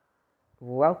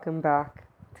Welcome back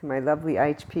to my lovely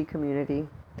IHP community.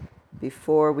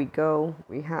 Before we go,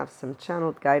 we have some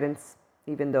channeled guidance,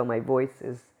 even though my voice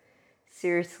is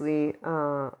seriously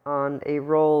on a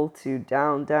roll to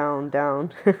down, down,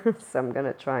 down. So I'm going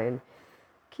to try and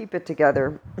keep it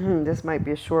together. This might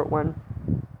be a short one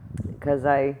because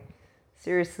I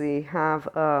seriously have,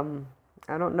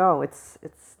 I don't know, it's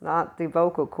not the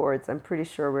vocal cords. I'm pretty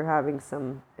sure we're having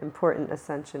some important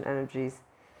ascension energies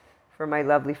for my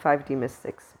lovely 5D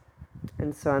mystics.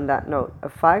 And so, on that note, a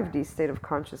 5D state of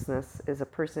consciousness is a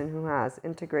person who has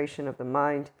integration of the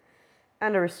mind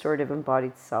and a restorative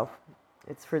embodied self.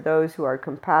 It's for those who are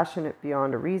compassionate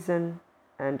beyond a reason,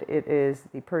 and it is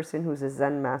the person who's a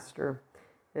Zen master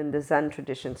in the Zen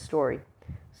tradition story.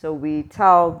 So we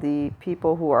tell the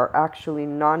people who are actually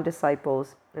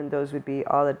non-disciples, and those would be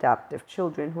all adaptive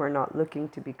children who are not looking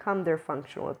to become their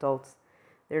functional adults.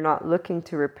 They're not looking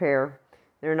to repair.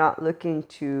 They're not looking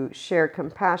to share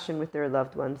compassion with their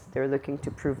loved ones. They're looking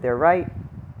to prove they're right.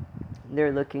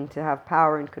 They're looking to have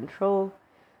power and control.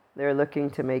 They're looking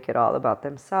to make it all about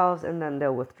themselves, and then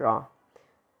they'll withdraw.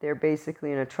 They're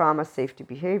basically in a trauma safety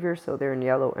behavior, so they're in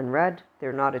yellow and red.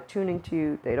 They're not attuning to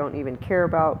you. They don't even care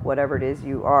about whatever it is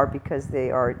you are because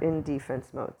they are in defense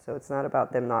mode. So it's not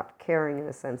about them not caring in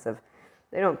the sense of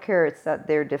they don't care. It's that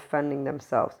they're defending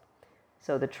themselves.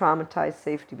 So the traumatized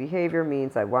safety behavior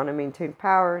means I want to maintain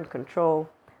power and control.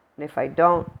 And if I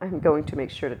don't, I'm going to make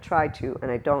sure to try to.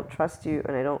 And I don't trust you,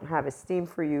 and I don't have esteem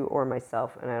for you or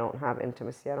myself, and I don't have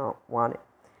intimacy. I don't want it.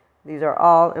 These are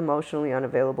all emotionally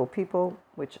unavailable people,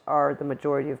 which are the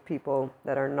majority of people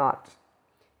that are not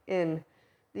in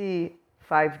the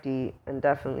 5D and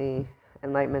definitely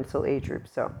enlightenment soul age group.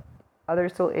 So other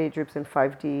soul age groups in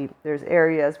 5D, there's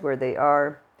areas where they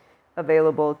are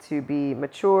available to be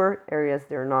mature, areas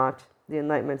they're not. The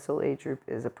enlightenment soul age group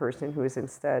is a person who is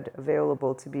instead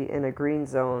available to be in a green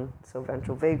zone, so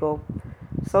ventral vagal,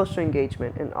 social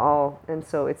engagement and all. And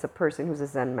so it's a person who's a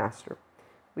Zen master.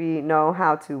 We know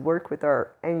how to work with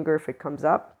our anger if it comes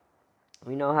up.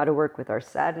 We know how to work with our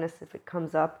sadness if it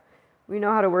comes up. We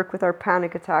know how to work with our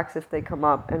panic attacks if they come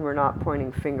up, and we're not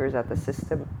pointing fingers at the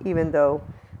system, even though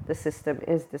the system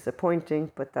is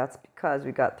disappointing, but that's because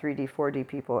we got 3D, 4D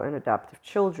people and adaptive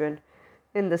children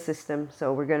in the system.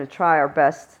 So we're going to try our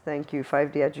best. Thank you,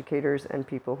 5D educators and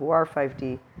people who are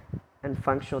 5D and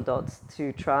functional adults,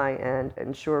 to try and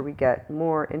ensure we get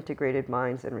more integrated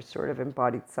minds and restorative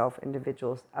embodied self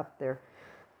individuals up there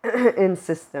in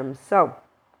systems. So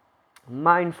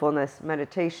mindfulness,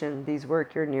 meditation, these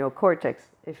work your neocortex.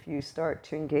 If you start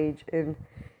to engage in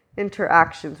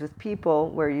interactions with people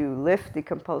where you lift the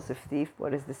compulsive thief,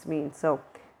 what does this mean? So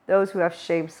those who have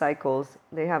shame cycles,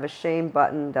 they have a shame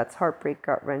button that's heartbreak,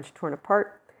 gut wrench, torn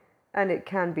apart, and it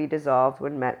can be dissolved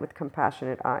when met with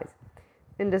compassionate eyes.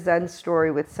 In the Zen story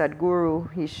with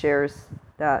Sadhguru, he shares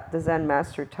that the Zen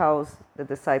master tells the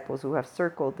disciples who have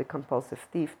circled the compulsive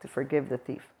thief to forgive the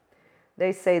thief.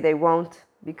 They say they won't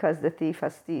because the thief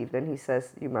has thieved, and he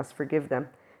says, you must forgive them.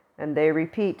 And they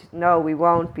repeat, no, we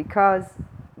won't because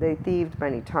they thieved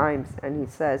many times, and he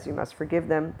says, you must forgive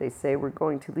them. They say, we're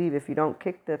going to leave if you don't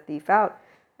kick the thief out,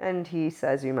 and he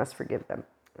says, you must forgive them.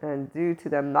 And due to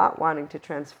them not wanting to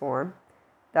transform,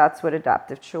 that's what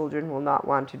adaptive children will not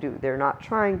want to do. They're not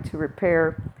trying to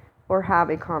repair or have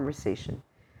a conversation.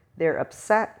 They're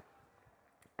upset,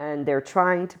 and they're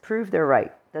trying to prove they're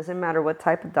right. Doesn't matter what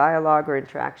type of dialogue or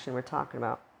interaction we're talking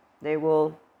about. They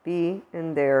will be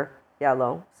in their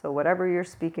yellow, so whatever you're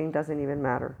speaking doesn't even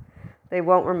matter. They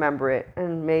won't remember it,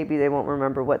 and maybe they won't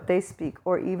remember what they speak,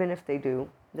 or even if they do,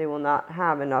 they will not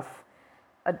have enough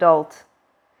adult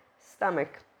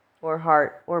stomach or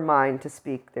heart or mind to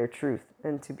speak their truth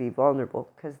and to be vulnerable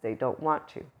because they don't want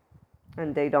to,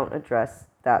 and they don't address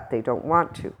that they don't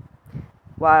want to.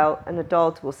 While an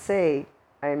adult will say,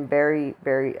 I'm very,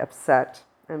 very upset,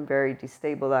 I'm very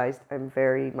destabilized, I'm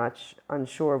very much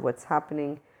unsure of what's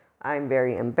happening, I'm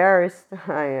very embarrassed,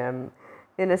 I am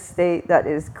in a state that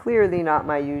is clearly not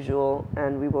my usual,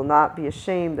 and we will not be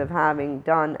ashamed of having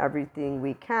done everything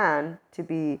we can to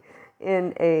be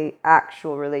in a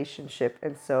actual relationship.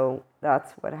 And so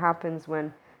that's what happens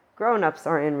when grown-ups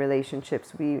are in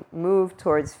relationships. We move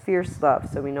towards fierce love,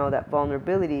 so we know that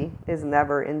vulnerability is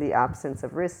never in the absence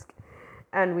of risk,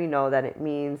 and we know that it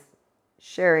means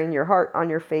sharing your heart on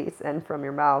your face and from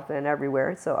your mouth and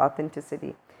everywhere. So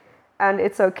authenticity. And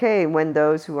it's okay when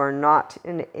those who are not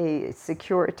in a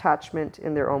secure attachment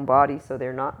in their own body, so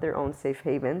they're not their own safe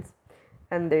havens,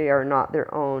 and they are not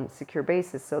their own secure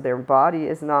bases. So their body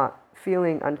is not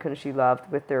feeling unconditionally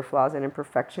loved with their flaws and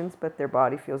imperfections, but their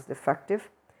body feels defective.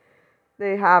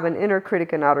 They have an inner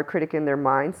critic and outer critic in their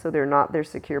mind, so they're not their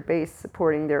secure base,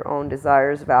 supporting their own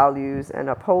desires, values, and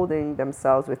upholding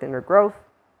themselves with inner growth.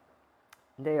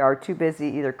 They are too busy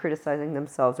either criticizing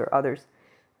themselves or others.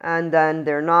 And then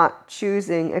they're not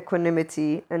choosing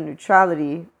equanimity and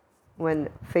neutrality when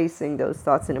facing those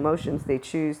thoughts and emotions. They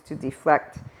choose to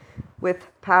deflect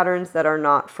with patterns that are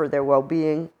not for their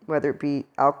well-being, whether it be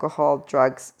alcohol,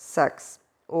 drugs, sex,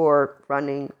 or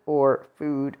running, or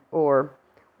food, or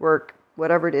work,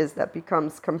 whatever it is that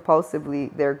becomes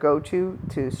compulsively their go-to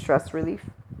to stress relief.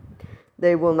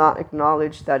 They will not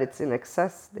acknowledge that it's in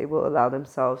excess. They will allow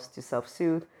themselves to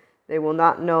self-soothe. They will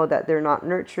not know that they're not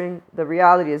nurturing. The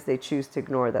reality is they choose to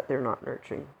ignore that they're not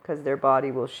nurturing because their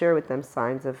body will share with them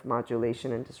signs of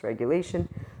modulation and dysregulation.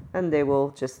 And they will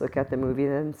just look at the movie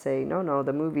and say, no,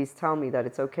 the movies tell me that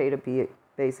it's okay to be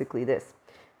basically this.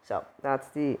 So that's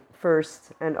the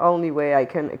first and only way I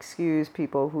can excuse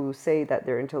people who say that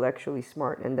they're intellectually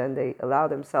smart and then they allow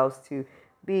themselves to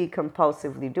be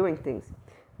compulsively doing things.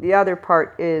 The other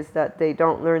part is that they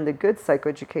don't learn the good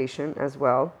psychoeducation as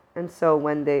well. And so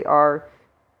when they are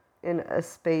in a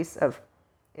space of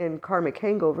in karmic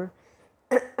hangover,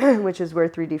 which is where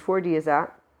 3D, 4D is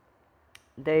at,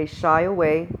 they shy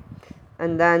away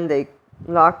and then they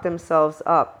lock themselves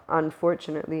up,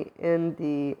 unfortunately, in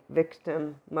the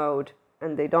victim mode,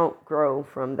 and they don't grow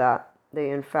from that.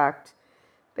 They, in fact,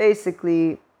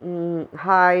 basically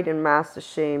hide and mask the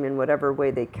shame in whatever way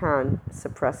they can,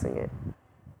 suppressing it.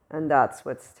 And that's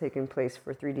what's taking place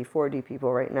for 3D, 4D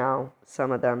people right now,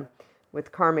 some of them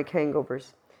with karmic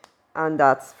hangovers. And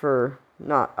that's for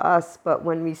not us, but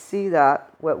when we see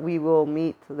that, what we will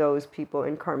meet those people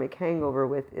in karmic hangover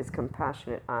with is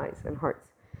compassionate eyes and hearts.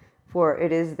 For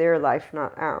it is their life,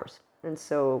 not ours. And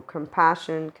so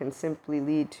compassion can simply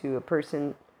lead to a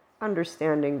person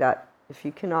understanding that if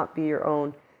you cannot be your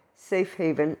own safe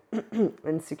haven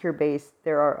and secure base,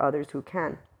 there are others who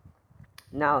can.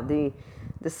 Now, the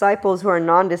disciples who are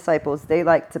non-disciples, they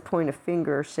like to point a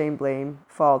finger, shame, blame,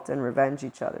 fault, and revenge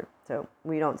each other. So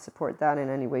we don't support that in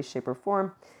any way, shape, or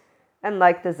form. And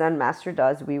like the Zen master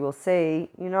does, we will say,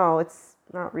 it's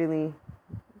not really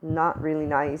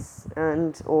nice,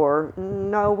 and or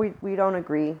no, we don't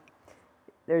agree.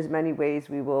 There's many ways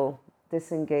we will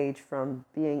disengage from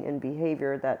being in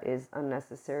behavior that is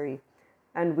unnecessary,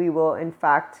 and we will in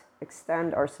fact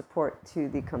extend our support to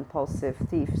the compulsive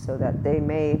thief so that they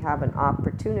may have an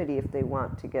opportunity, if they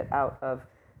want, to get out of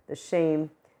the shame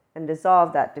and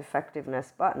dissolve that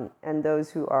defectiveness button. And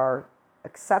those who are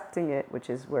accepting it, which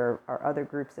is where our other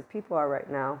groups of people are right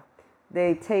now,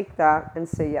 they take that and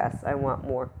say, yes, I want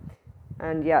more.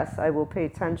 And yes, I will pay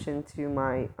attention to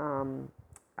my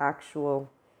actual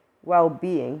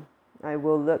well-being. I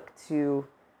will look to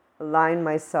align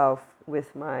myself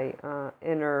with my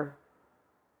inner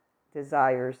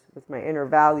desires, with my inner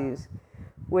values,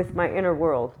 with my inner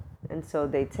world. And so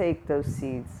they take those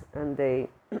seeds and they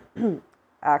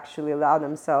actually allow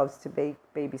themselves to take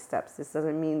baby steps. This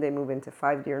doesn't mean they move into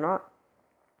 5D or not.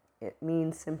 It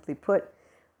means, simply put,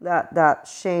 that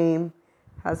shame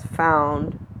has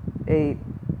found a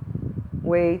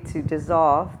way to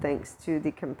dissolve thanks to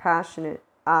the compassionate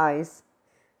eyes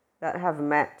that have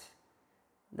met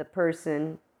the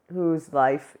person whose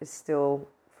life is still,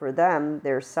 for them,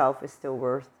 their self is still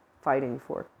worth fighting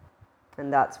for.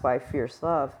 And that's why fierce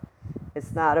love.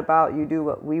 It's not about you do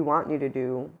what we want you to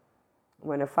do.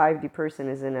 When a 5D person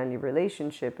is in any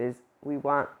relationship, is we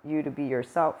want you to be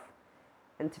yourself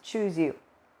and to choose you,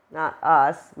 not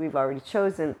us. We've already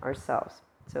chosen ourselves.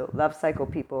 So love cycle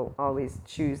people always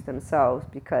choose themselves,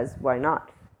 because why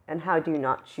not? And how do you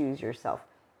not choose yourself?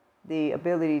 The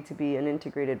ability to be an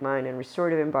integrated mind and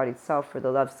restorative embodied self for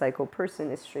the love cycle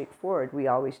person is straightforward. We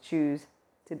always choose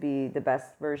to be the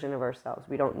best version of ourselves.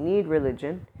 We don't need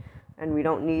religion, and we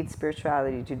don't need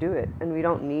spirituality to do it, and we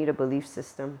don't need a belief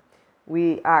system.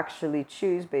 We actually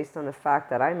choose based on the fact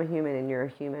that I'm a human and you're a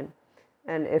human.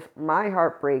 And if my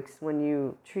heart breaks when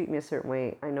you treat me a certain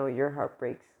way, I know your heart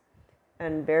breaks.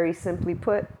 And very simply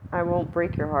put, I won't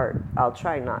break your heart. I'll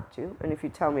try not to. And if you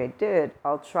tell me I did,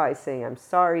 I'll try saying I'm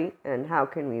sorry. And how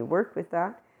can we work with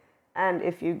that? And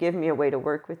if you give me a way to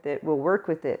work with it, we'll work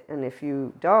with it. And if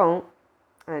you don't,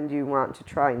 and you want to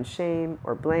try and shame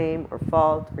or blame or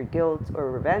fault or guilt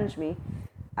or revenge me,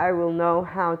 I will know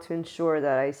how to ensure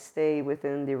that I stay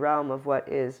within the realm of what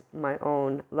is my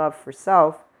own love for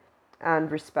self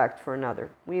and respect for another.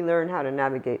 We learn how to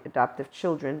navigate adoptive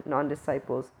children,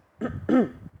 non-disciples,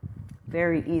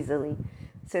 very easily.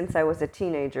 Since I was a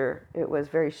teenager, it was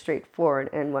very straightforward.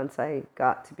 And once I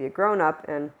got to be a grown-up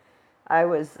and I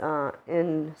was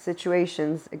in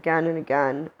situations again and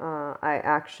again. I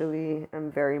actually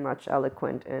am very much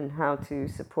eloquent in how to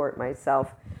support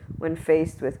myself when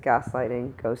faced with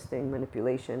gaslighting, ghosting,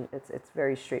 manipulation. It's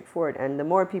very straightforward. And the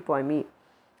more people I meet,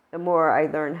 the more I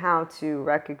learn how to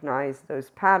recognize those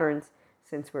patterns,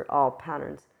 since we're all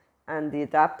patterns. And the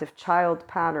adaptive child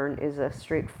pattern is a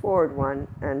straightforward one,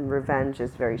 and revenge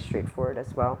is very straightforward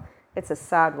as well. It's a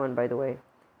sad one, by the way,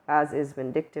 as is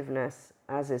vindictiveness,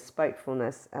 as is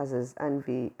spitefulness, as is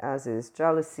envy, as is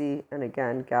jealousy, and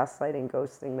again, gaslighting,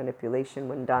 ghosting, manipulation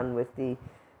when done with the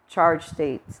charged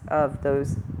states of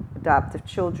those adaptive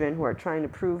children who are trying to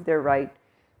prove they're right,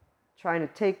 trying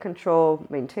to take control,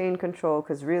 maintain control,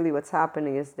 because really what's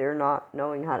happening is they're not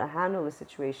knowing how to handle the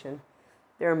situation.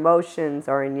 Their emotions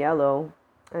are in yellow,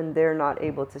 and they're not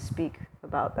able to speak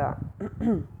about that.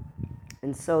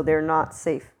 And so they're not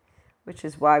safe, which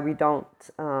is why we don't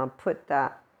put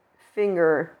that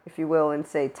finger, if you will, and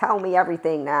say, tell me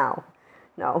everything now.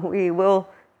 No, we will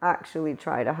actually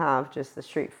try to have just a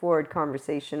straightforward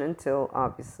conversation until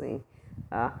obviously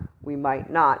we might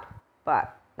not.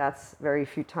 But that's very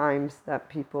few times that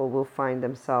people will find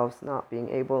themselves not being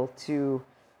able to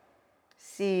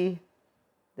see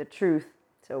the truth.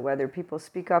 So whether people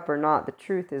speak up or not, the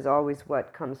truth is always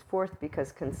what comes forth,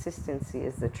 because consistency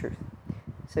is the truth.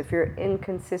 So if you're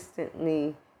inconsistent,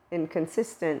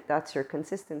 that's your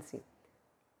consistency.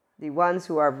 The ones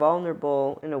who are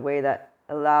vulnerable in a way that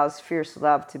allows fierce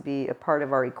love to be a part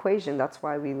of our equation, that's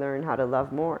why we learn how to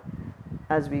love more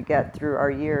as we get through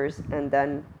our years. And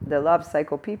then the love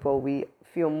cycle people, we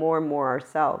feel more and more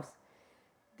ourselves.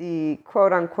 The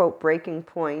quote-unquote breaking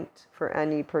point for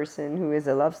any person who is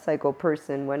a love cycle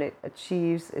person, when it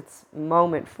achieves its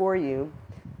moment for you,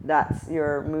 that's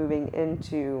you're moving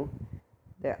into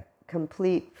the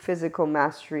complete physical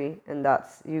mastery, and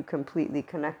that's you completely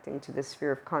connecting to the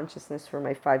sphere of consciousness for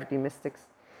my 5D mystics.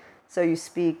 So you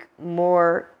speak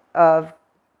more of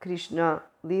Krishna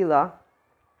Leela,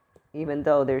 even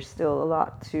though there's still a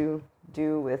lot to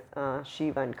do with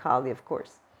Shiva and Kali, of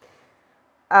course.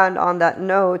 And on that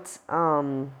note,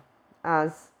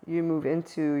 as you move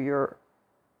into your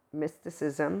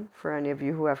mysticism, for any of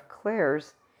you who have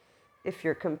clairs, if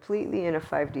you're completely in a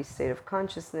 5D state of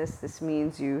consciousness, this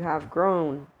means you have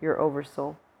grown your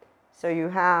oversoul. So you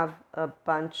have a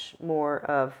bunch more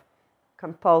of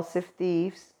compulsive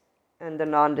thieves and the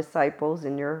non-disciples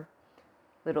in your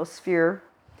little sphere.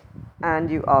 And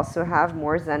you also have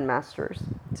more Zen masters.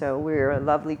 So we're a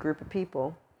lovely group of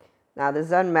people. Now, the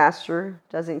Zen master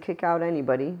doesn't kick out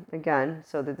anybody, again.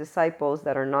 So the disciples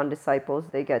that are non-disciples,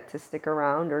 they get to stick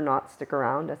around or not stick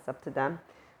around. That's up to them.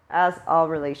 As all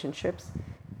relationships,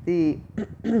 the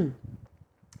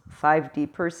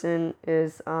 5D person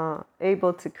is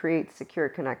able to create secure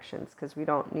connections, because we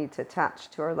don't need to attach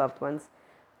to our loved ones.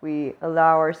 We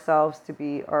allow ourselves to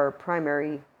be our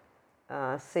primary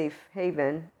safe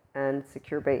haven and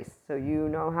secure base. So you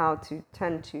know how to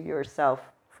tend to yourself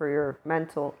for your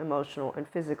mental, emotional, and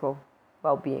physical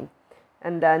well-being.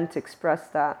 And then to express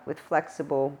that with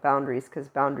flexible boundaries, because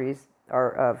boundaries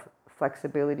are of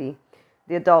flexibility.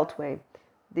 The adult way.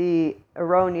 The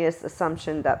erroneous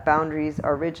assumption that boundaries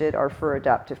are rigid are for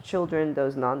adaptive children,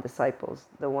 those non-disciples,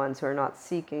 the ones who are not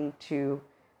seeking to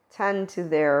tend to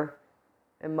their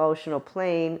emotional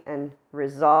plane and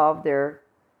resolve their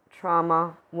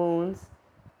trauma wounds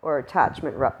or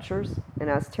attachment ruptures. And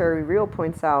as Terry Real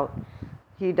points out,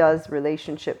 he does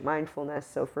relationship mindfulness.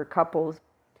 So for couples,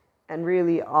 and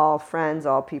really all friends,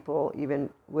 all people, even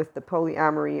with the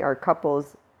polyamory, are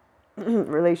couples.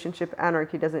 Relationship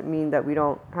anarchy doesn't mean that we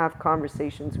don't have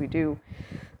conversations. We do.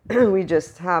 We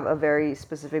just have a very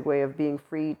specific way of being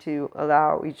free to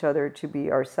allow each other to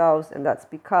be ourselves. And that's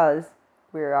because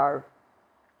we are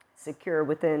secure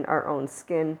within our own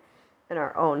skin and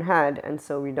our own head. And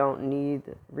so we don't need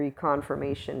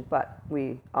reconfirmation, but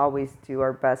we always do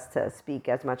our best to speak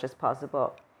as much as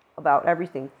possible about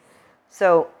everything.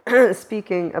 So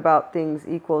speaking about things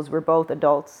equals we're both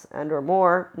adults and or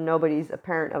more. Nobody's a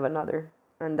parent of another.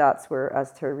 And that's where,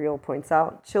 as Terreal points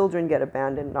out, children get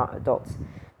abandoned, not adults.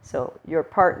 So your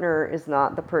partner is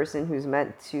not the person who's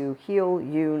meant to heal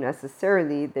you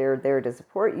necessarily. They're there to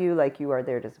support you like you are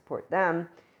there to support them.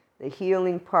 The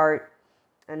healing part,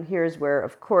 and here's where,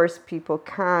 of course, people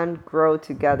can grow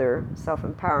together,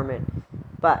 self-empowerment.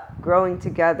 But growing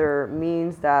together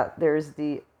means that there's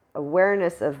the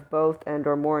awareness of both and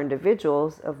or more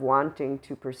individuals of wanting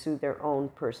to pursue their own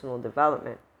personal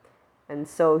development. And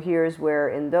so here's where,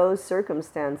 in those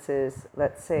circumstances,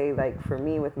 let's say like for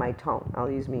me with my tone,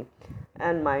 I'll use me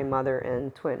and my mother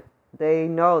and twin. They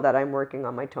know that I'm working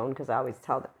on my tone because I always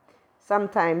tell them.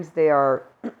 Sometimes they are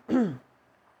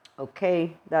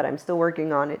okay that I'm still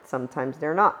working on it. Sometimes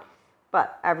they're not.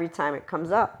 But every time it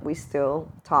comes up, we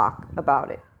still talk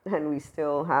about it and we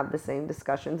still have the same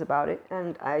discussions about it.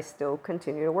 And I still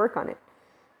continue to work on it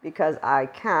because I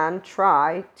can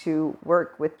try to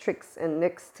work with tricks and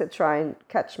nicks to try and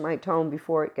catch my tone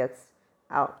before it gets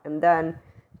out. And then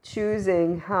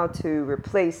choosing how to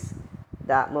replace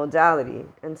that modality.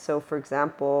 And so, for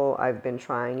example, I've been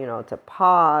trying, to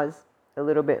pause a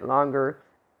little bit longer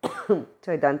to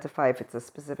identify if it's a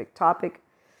specific topic.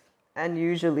 And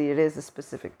usually it is a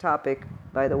specific topic,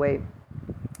 by the way,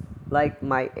 like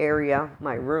my area,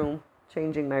 my room,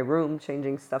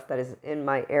 changing stuff that is in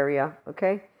my area,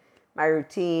 okay? My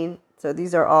routine. So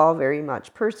these are all very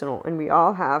much personal, and we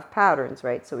all have patterns,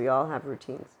 right? So we all have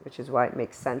routines, which is why it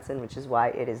makes sense and which is why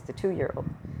it is the 2-year-old.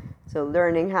 So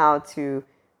learning how to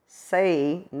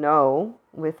say no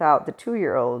without the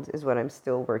 2-year-old is what I'm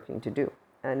still working to do.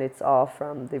 And it's all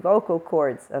from the vocal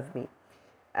cords of me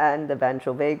and the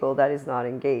ventral vagal that is not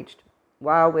engaged.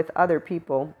 While with other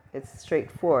people, it's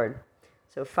straightforward.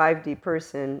 So 5D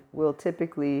person will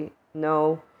typically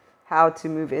know how to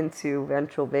move into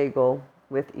ventral vagal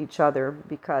with each other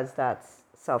because that's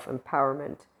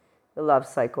self-empowerment, the love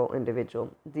cycle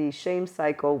individual. The shame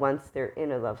cycle once they're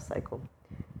in a love cycle.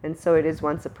 And so it is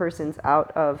once a person's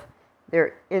out of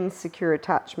their insecure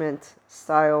attachment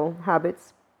style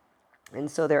habits. And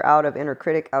so they're out of inner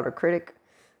critic, outer critic.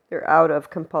 They're out of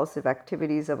compulsive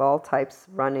activities of all types,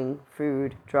 running,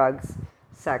 food, drugs,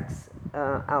 sex,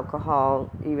 alcohol,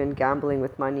 even gambling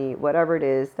with money, whatever it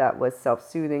is that was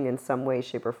self-soothing in some way,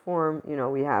 shape, or form.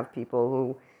 We have people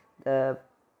who, the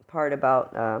part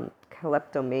about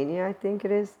kleptomania, I think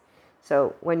it is.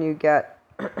 So when you get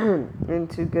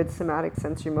into good somatic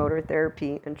sensory motor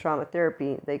therapy and trauma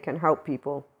therapy, they can help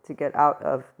people to get out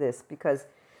of this because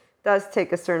it does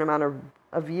take a certain amount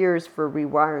of years for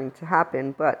rewiring to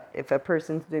happen. But if a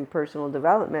person's doing personal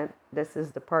development, this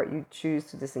is the part you choose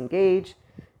to disengage.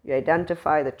 You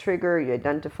identify the trigger, you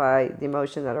identify the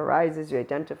emotion that arises, you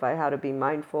identify how to be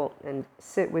mindful and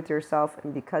sit with yourself.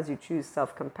 And because you choose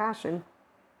self-compassion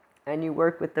and you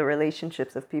work with the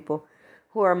relationships of people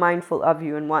who are mindful of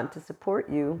you and want to support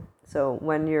you. So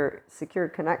when your secure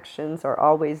connections are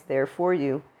always there for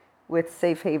you with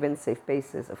safe havens, safe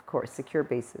bases, of course, secure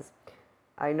bases.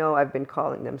 I know I've been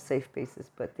calling them safe bases,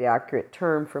 but the accurate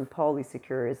term from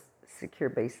polysecure is secure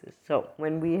bases. So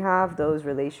when we have those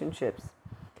relationships,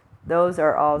 those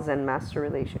are all Zen master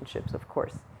relationships, of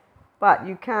course. But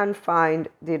you can find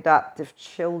the adoptive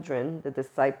children, the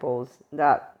disciples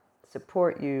that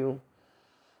support you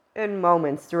in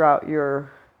moments throughout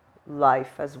your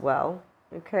life as well,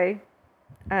 okay?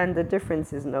 And the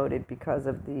difference is noted because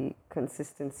of the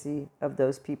consistency of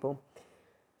those people.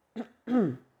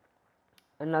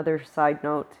 Another side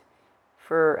note,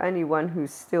 for anyone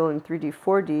who's still in 3D,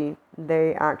 4D,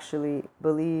 they actually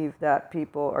believe that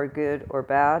people are good or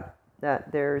bad,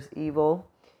 that there's evil,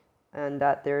 and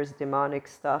that there's demonic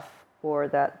stuff, or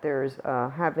that there's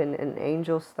heaven and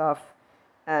angel stuff.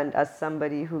 And as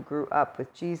somebody who grew up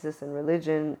with Jesus and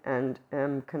religion and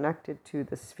am connected to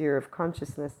the sphere of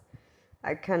consciousness,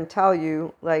 I can tell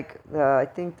you, I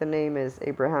think the name is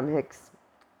Abraham Hicks,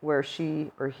 where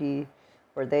she or he,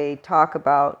 where they talk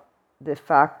about the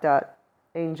fact that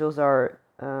angels are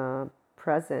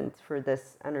present for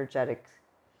this energetic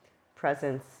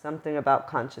presence, something about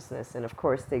consciousness. And of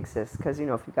course they exist because, if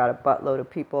you got a buttload of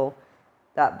people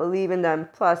that believe in them,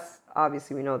 plus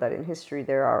obviously we know that in history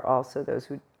there are also those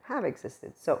who have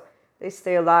existed. So they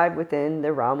stay alive within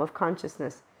the realm of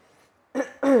consciousness.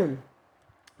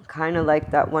 Kind of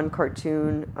like that one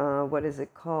cartoon, what is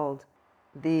it called?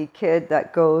 The kid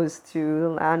that goes to the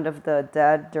land of the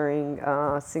dead during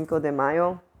Cinco de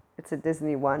Mayo. It's a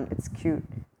Disney one. It's cute.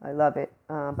 I love it,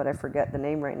 but I forget the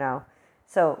name right now.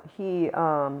 So he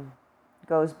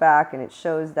goes back and it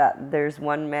shows that there's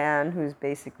one man who's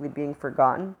basically being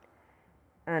forgotten.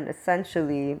 And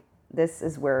essentially, this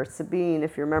is where Sabine,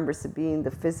 if you remember Sabine,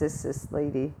 the physicist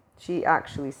lady, she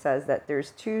actually says that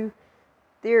there's two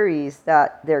theories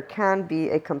that there can be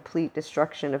a complete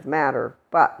destruction of matter,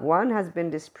 but one has been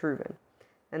disproven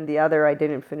and the other I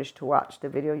didn't finish to watch the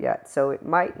video yet. So it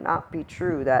might not be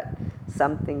true that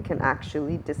something can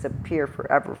actually disappear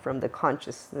forever from the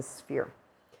consciousness sphere.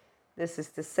 This is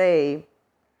to say,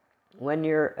 when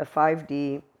you're a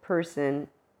 5D person,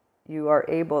 you are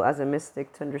able as a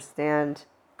mystic to understand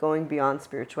going beyond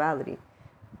spirituality,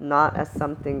 not as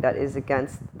something that is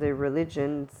against the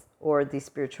religions or the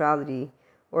spirituality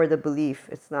or the belief.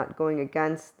 It's not going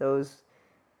against those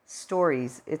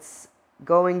stories. It's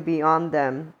going beyond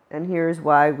them And here's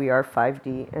why we are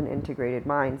 5D and integrated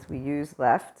minds. We use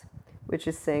left, which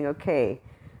is saying, okay,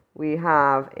 we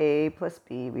have A plus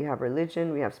B, we have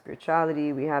religion, we have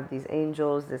spirituality, we have these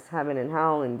angels, this heaven and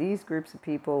hell, and these groups of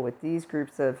people with these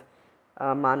groups of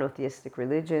monotheistic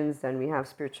religions. Then we have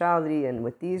spirituality, and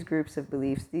with these groups of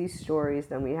beliefs, these stories.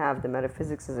 Then we have the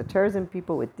metaphysics esotericism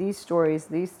people with these stories.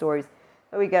 So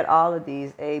we get all of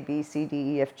these A, B, C, D,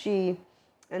 E, F, G.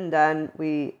 And then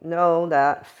we know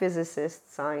that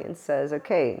physicist science says,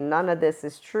 okay, none of this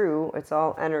is true. It's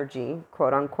all energy,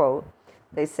 quote unquote.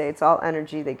 They say it's all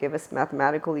energy. They give us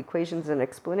mathematical equations and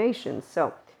explanations.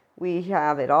 So we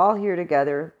have it all here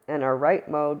together in our right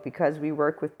mode because we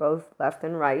work with both left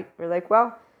and right. We're like,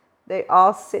 well, they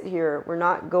all sit here. We're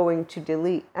not going to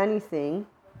delete anything.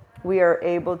 We are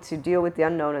able to deal with the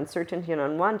unknown, uncertainty, and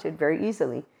unwanted very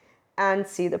easily, and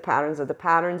see the patterns and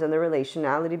the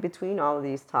relationality between all of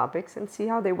these topics and see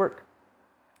how they work.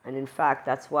 And in fact,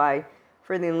 that's why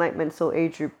for the Enlightenment Soul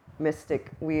Age group mystic,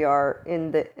 we are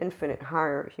in the infinite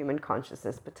higher human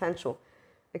consciousness potential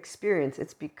experience.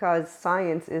 It's because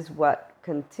science is what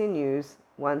continues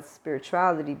once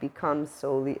spirituality becomes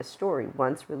solely a story,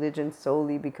 once religion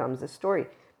solely becomes a story.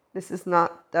 This is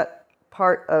not that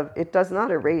part of it, does not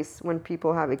erase when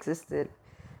people have existed.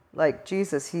 Like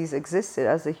Jesus, he's existed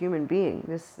as a human being.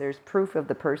 There's proof of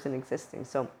the person existing.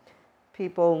 So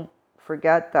people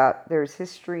forget that there's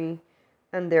history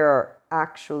and there are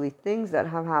actually things that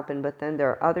have happened, but then there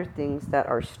are other things that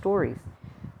are stories.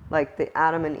 Like the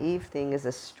Adam and Eve thing is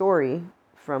a story.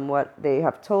 From what they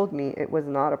have told me, it was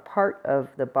not a part of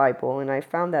the Bible. And I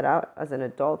found that out as an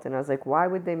adult, and I was like, why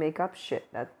would they make up shit?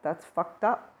 That's fucked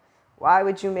up. Why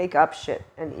would you make up shit?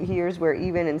 And here's where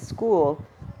even in school,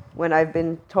 when I've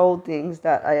been told things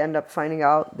that I end up finding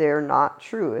out they're not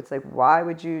true. It's like, why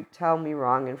would you tell me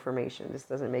wrong information? This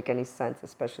doesn't make any sense,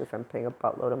 especially if I'm paying a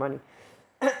buttload of money.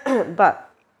 But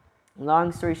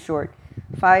long story short,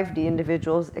 5D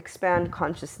individuals expand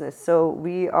consciousness. So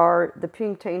we are the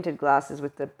pink tainted glasses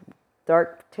with the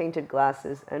dark tainted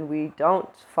glasses, and we don't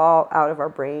fall out of our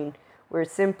brain. We're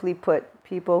simply put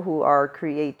people who are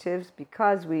creatives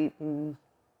because we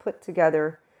put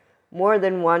together more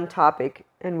than one topic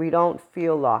and we don't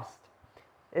feel lost.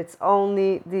 It's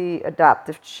only the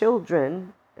adaptive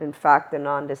children, in fact, the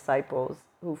non-disciples,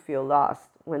 who feel lost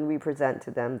when we present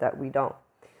to them that we don't.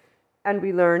 And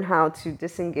we learn how to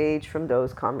disengage from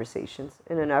those conversations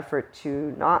in an effort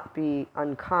to not be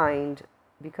unkind,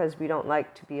 because we don't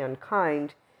like to be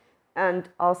unkind, and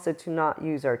also to not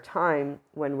use our time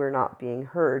when we're not being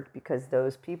heard, because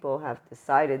those people have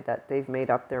decided that they've made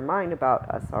up their mind about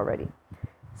us already.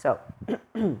 So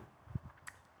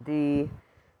the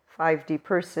 5D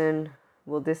person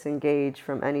will disengage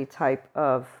from any type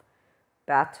of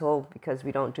battle, because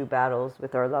we don't do battles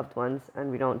with our loved ones,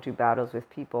 and we don't do battles with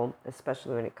people,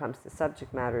 especially when it comes to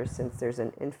subject matter, since there's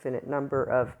an infinite number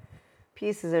of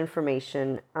pieces of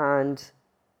information. And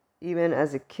even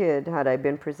as a kid, had I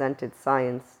been presented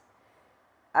science,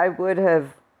 I would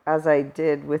have, as I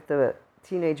did with the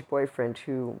teenage boyfriend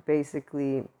who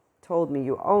basically told me,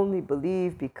 you only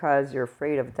believe because you're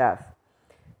afraid of death.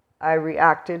 I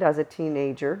reacted as a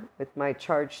teenager with my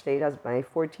charged state as my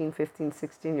 14, 15,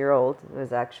 16-year-old. It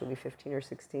was actually 15 or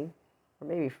 16, or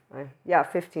maybe,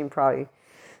 15 probably.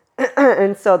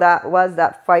 And so that was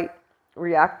that fight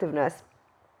reactiveness,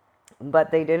 but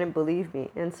they didn't believe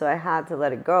me. And so I had to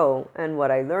let it go. And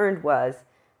what I learned was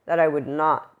that I would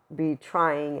not be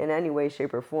trying in any way,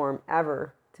 shape, or form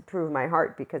ever to prove my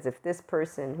heart, because if this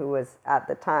person who was at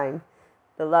the time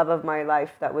the love of my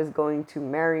life that was going to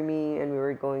marry me and we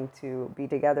were going to be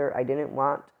together, I didn't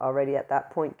want already at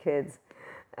that point kids,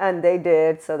 and they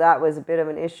did. So that was a bit of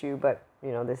an issue. But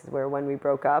this is where, when we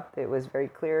broke up, it was very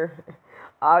clear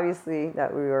obviously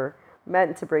that we were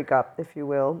meant to break up, if you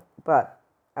will. But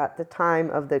at the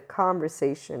time of the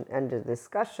conversation and the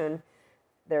discussion,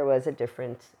 there was a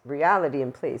different reality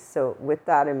in place. So with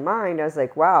that in mind, I was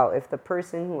like, wow, if the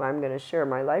person who I'm going to share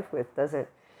my life with doesn't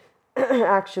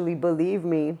actually believe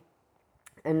me,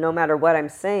 and no matter what I'm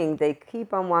saying, they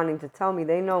keep on wanting to tell me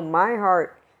they know my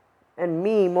heart and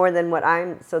me more than what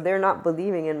so they're not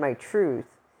believing in my truth.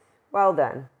 Well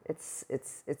then, it's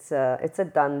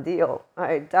a done deal.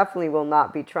 I definitely will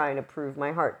not be trying to prove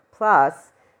my heart.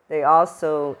 Plus, they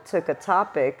also took a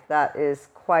topic that is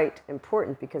quite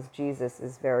important, because Jesus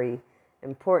is very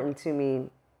important to me,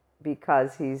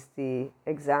 because he's the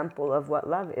example of what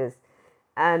love is.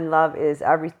 And love is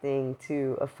everything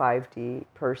to a 5D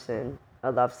person,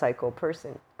 a love cycle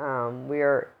person. We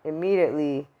are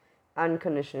immediately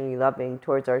unconditionally loving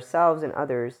towards ourselves and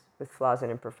others with flaws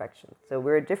and imperfections. So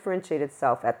we're a differentiated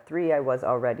self. At 3, I was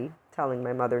already telling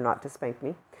my mother not to spank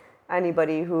me.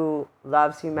 Anybody who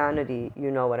loves humanity, you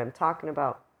know what I'm talking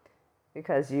about,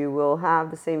 because you will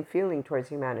have the same feeling towards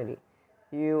humanity.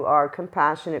 You are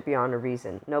compassionate beyond a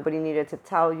reason. Nobody needed to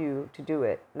tell you to do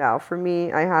it. Now, for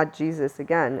me, I had Jesus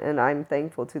again, and I'm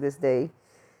thankful to this day.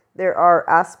 There are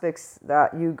aspects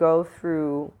that you go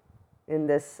through in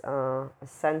this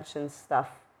ascension stuff.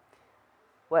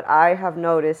 What I have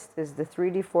noticed is the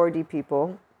 3D, 4D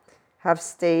people have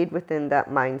stayed within that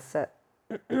mindset.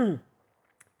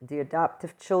 The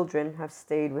adoptive children have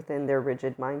stayed within their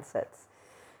rigid mindsets.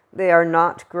 They are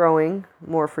not growing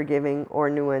more forgiving or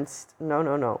nuanced. No,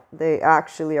 no, no. They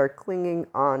actually are clinging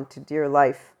on to dear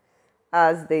life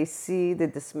as they see the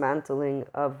dismantling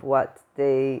of what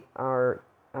they are,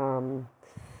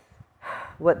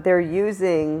 what they're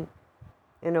using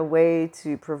in a way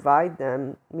to provide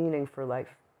them meaning for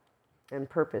life and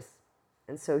purpose.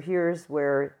 And so here's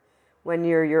where, when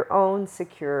you're your own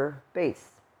secure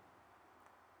base,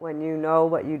 when you know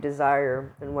what you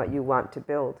desire and what you want to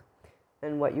build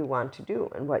and what you want to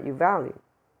do and what you value.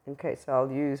 Okay, so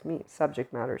I'll use me,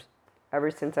 subject matters.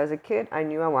 Ever since I was a kid, I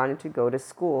knew I wanted to go to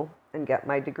school and get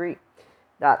my degree.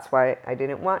 That's why I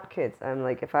didn't want kids. I'm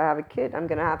like, if I have a kid, I'm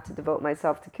going to have to devote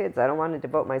myself to kids. I don't want to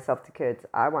devote myself to kids.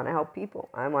 I want to help people.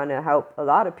 I want to help a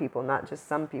lot of people, not just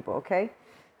some people, okay?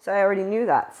 So I already knew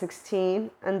that,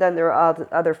 16. And then there are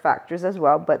other factors as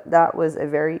well, but that was a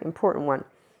very important one.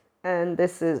 And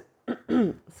this is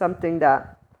something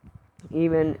that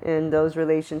even in those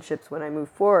relationships when I move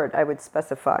forward, I would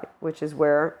specify, which is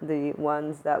where the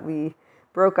ones that we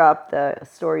broke up, the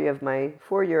story of my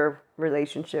 4-year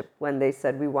relationship when they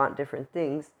said we want different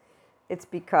things, it's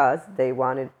because they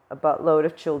wanted a buttload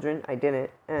of children. I didn't.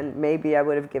 And maybe I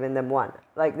would have given them one.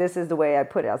 Like, this is the way I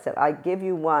put it. I said, I give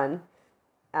you one,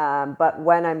 but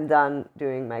when I'm done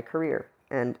doing my career.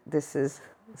 And this is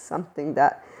something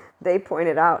that they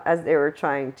pointed out as they were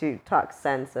trying to talk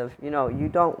sense of, you know, you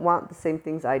don't want the same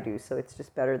things I do, so it's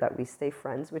just better that we stay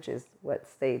friends, which is what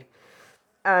stayed.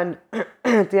 And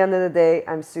at the end of the day,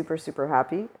 I'm super, super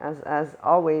happy. As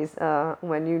always,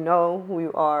 when you know who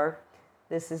you are,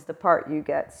 this is the part you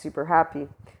get super happy.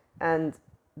 And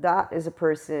that is a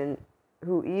person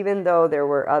who, even though there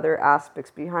were other aspects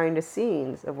behind the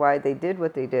scenes of why they did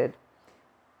what they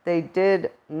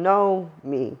did know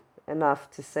me enough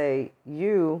to say,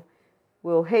 you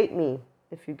will hate me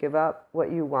if you give up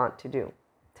what you want to do.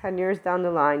 10 years down the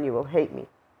line, you will hate me.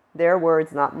 Their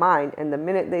words, not mine. And the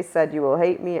minute they said, you will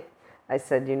hate me, I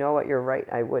said, you know what, you're right,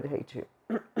 I would hate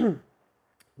you.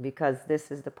 Because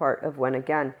this is the part of when,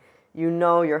 again, you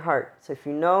know your heart. So if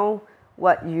you know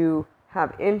what you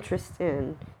have interest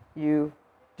in, you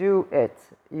do it.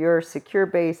 Your secure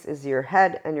base is your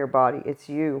head and your body. It's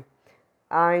you.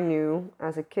 I knew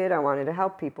as a kid I wanted to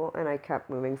help people, and I kept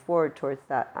moving forward towards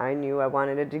that. I knew I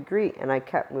wanted a degree, and I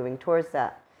kept moving towards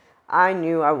that. I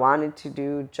knew I wanted to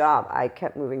do a job. I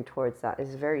kept moving towards that.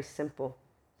 It's very simple.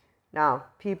 Now,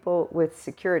 people with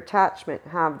secure attachment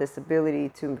have this ability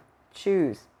to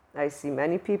choose. I see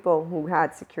many people who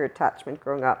had secure attachment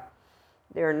growing up.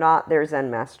 They're not their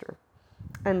Zen master.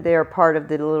 And they're part of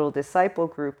the little disciple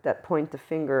group that point the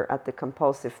finger at the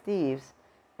compulsive thieves.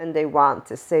 And they want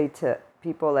to say to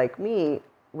people like me,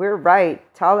 we're right,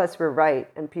 tell us we're right.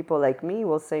 And people like me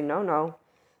will say, no, no,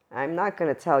 I'm not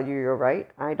going to tell you you're right.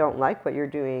 I don't like what you're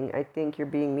doing. I think you're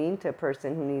being mean to a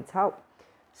person who needs help.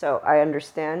 So I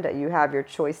understand that you have your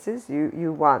choices.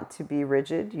 You want to be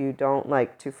rigid. You don't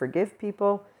like to forgive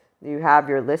people. You have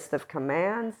your list of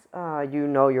commands. You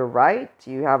know you're right.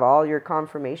 You have all your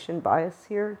confirmation bias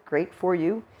here. Great for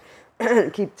you.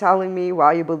 Keep telling me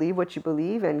why you believe what you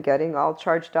believe and getting all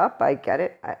charged up. I get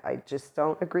it. I just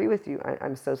don't agree with you.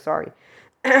 I'm so sorry.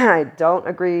 I don't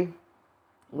agree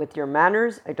with your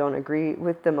manners. I don't agree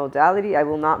with the modality. I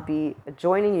will not be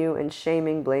joining you in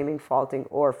shaming, blaming, faulting,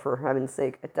 or for heaven's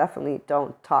sake, definitely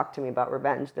don't talk to me about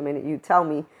revenge. The minute you tell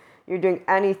me you're doing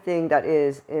anything that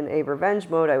is in a revenge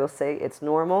mode, I will say it's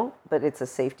normal, but it's a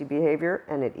safety behavior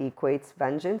and it equates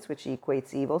vengeance, which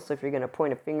equates evil. So if you're going to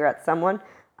point a finger at someone,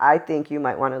 I think you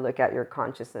might want to look at your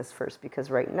consciousness first,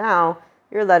 because right now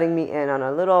you're letting me in on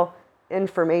a little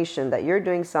information that you're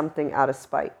doing something out of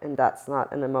spite, and that's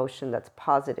not an emotion that's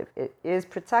positive. It is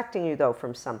protecting you though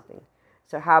from something.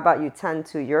 So how about you tend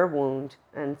to your wound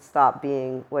and stop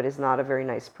being what is not a very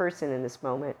nice person in this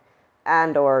moment,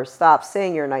 and or stop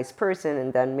saying you're a nice person,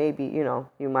 and then maybe, you know,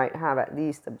 you might have at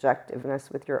least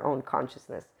objectiveness with your own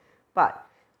consciousness. But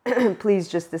please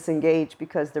just disengage,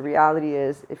 because the reality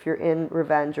is if you're in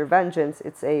revenge or vengeance,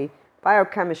 it's a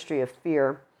biochemistry of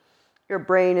fear. your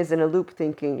brain is in a loop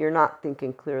thinking. You're not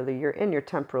thinking clearly. You're in your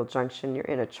temporal junction. You're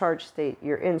in a charged state.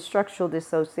 You're in structural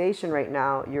dissociation right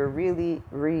now. You're really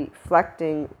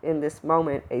reflecting in this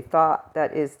moment a thought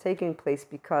that is taking place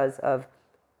because of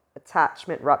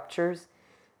attachment ruptures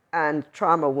and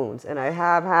trauma wounds. And I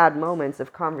have had moments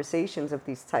of conversations of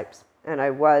these types. And I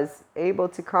was able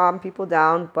to calm people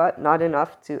down, but not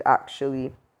enough to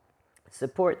actually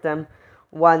support them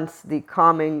once the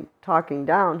calming, talking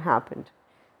down happened.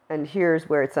 And here's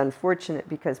where it's unfortunate,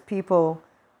 because people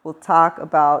will talk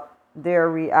about their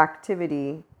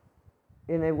reactivity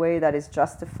in a way that is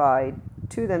justified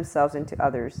to themselves and to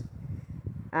others.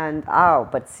 And oh,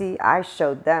 but see, I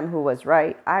showed them who was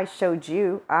right. I showed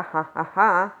you,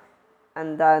 ha.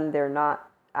 And then they're not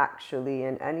actually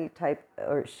in any type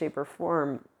or shape or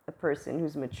form a person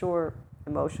who's mature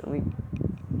emotionally,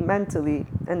 mentally,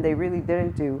 and they really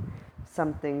didn't do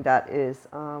something that is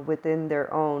within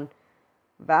their own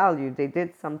value. They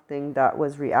did something that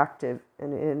was reactive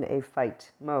and in a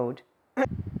fight mode.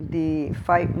 The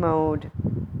fight mode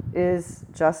is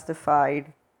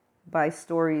justified by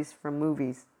stories from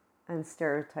movies and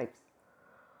stereotypes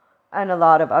and a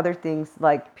lot of other things,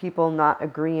 like people not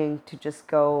agreeing to just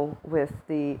go with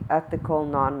the ethical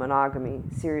non-monogamy.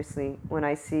 Seriously, when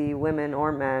I see women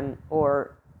or men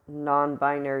or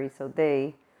non-binary, so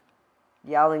they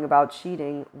yelling about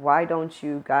cheating, why don't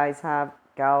you guys have,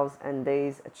 gals and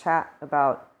days, a chat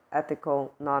about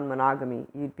ethical non-monogamy?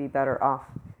 You'd be better off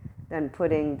than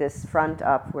putting this front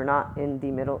up. We're not in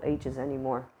the Middle Ages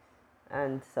anymore.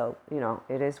 And so,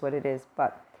 it is what it is.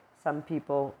 But some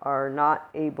people are not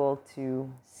able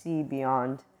to see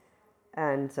beyond,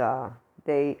 and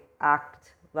they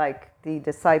act like the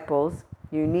disciples.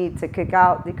 You need to kick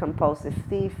out the compulsive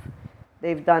thief.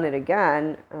 They've done it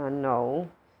again.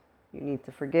 No, you need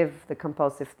to forgive the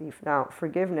compulsive thief. Now,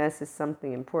 forgiveness is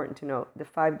something important to note. The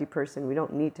 5D person, we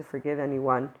don't need to forgive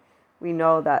anyone. We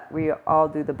know that we all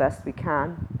do the best we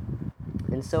can.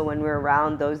 And so when we're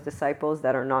around those disciples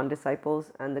that are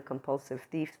non-disciples and the compulsive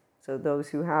thief, so those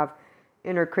who have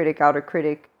inner critic, outer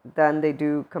critic, then they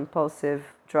do compulsive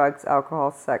drugs,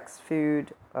 alcohol, sex,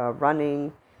 food,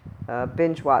 running,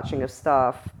 binge watching of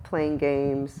stuff, playing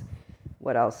games,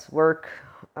 what else? Work.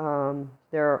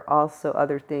 There are also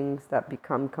other things that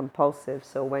become compulsive.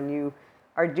 So when you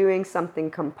are doing something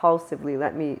compulsively,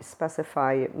 let me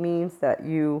specify, it means that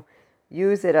you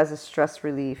use it as a stress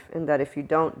relief, and that if you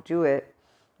don't do it,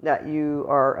 that you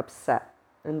are upset,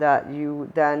 and that you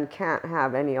then can't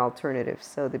have any alternatives.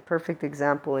 So the perfect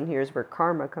example in here is where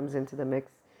karma comes into the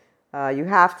mix. You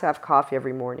have to have coffee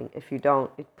every morning. If you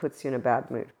don't, it puts you in a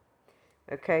bad mood.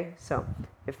 Okay, so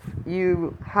if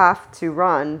you have to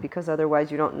run because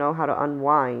otherwise you don't know how to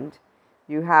unwind,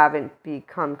 you haven't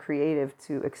become creative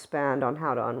to expand on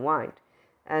how to unwind.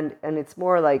 And it's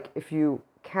more like if you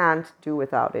can't do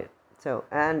without it. So,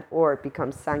 and or it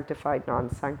becomes sanctified,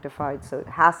 non-sanctified. So it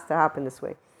has to happen this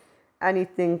way.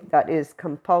 Anything that is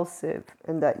compulsive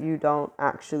and that you don't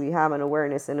actually have an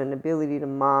awareness and an ability to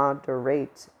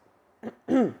moderate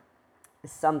is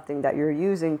something that you're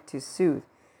using to soothe.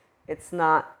 It's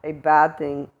not a bad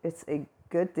thing. It's a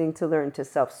good thing to learn to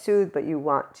self-soothe, but you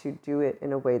want to do it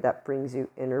in a way that brings you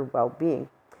inner well-being,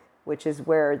 which is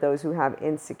where those who have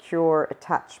insecure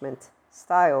attachment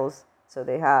styles, so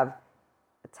they have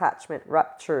attachment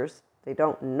ruptures, they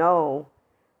don't know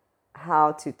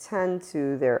how to tend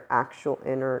to their actual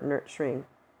inner nurturing,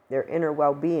 their inner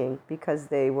well-being, because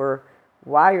they were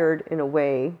wired in a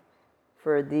way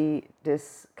for the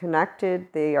disconnected.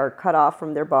 They are cut off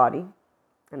from their body,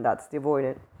 and that's the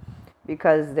avoidant,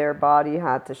 because their body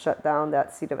had to shut down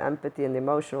that seat of empathy and the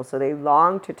emotional. So they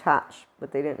longed to attach,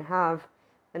 but they didn't have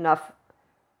enough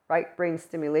right brain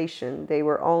stimulation. They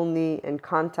were only in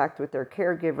contact with their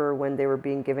caregiver when they were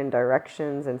being given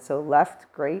directions, and so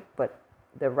left great, but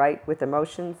the right with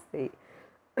emotions, they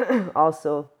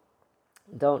also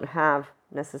don't have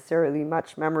necessarily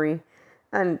much memory.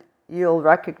 And you'll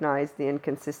recognize the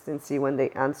inconsistency when they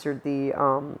answered the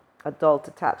adult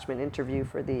attachment interview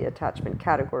for the attachment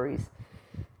categories.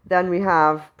 Then we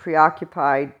have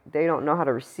preoccupied. They don't know how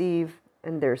to receive,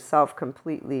 and their self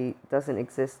completely doesn't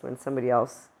exist when somebody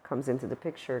else comes into the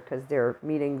picture, because they're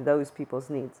meeting those people's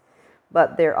needs.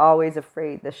 But they're always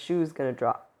afraid the shoe's going to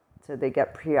drop, so they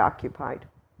get preoccupied.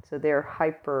 So they're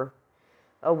hyper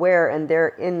aware, and they're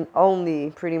in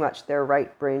only pretty much their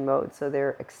right brain mode. So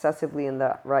they're excessively in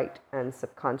the right and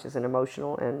subconscious and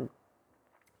emotional. And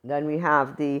then we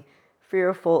have the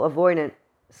fearful avoidant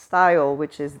style,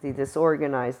 which is the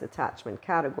disorganized attachment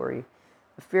category.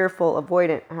 The fearful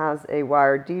avoidant has a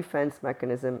wired defense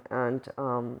mechanism and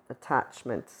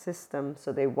attachment system.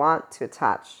 So they want to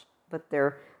attach, but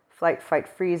they're flight, fight,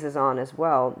 freeze is on as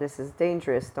well. This is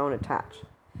dangerous, don't attach.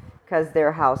 Because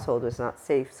their household is not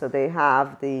safe. So they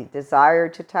have the desire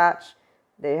to attach.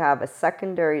 They have a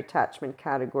secondary attachment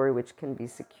category, which can be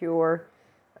secure,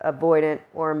 avoidant,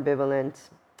 or ambivalent.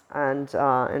 And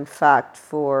in fact,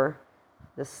 for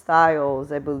the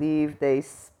styles, I believe they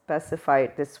specify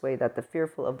it this way, that the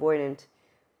fearful avoidant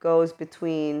goes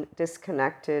between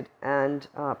disconnected and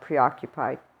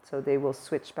preoccupied. So they will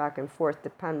switch back and forth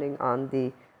depending on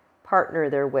the partner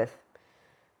they're with.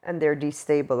 And they're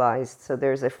destabilized. So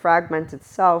there's a fragmented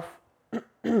self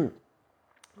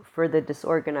for the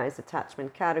disorganized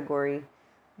attachment category.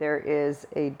 There is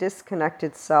a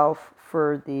disconnected self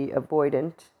for the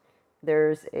avoidant.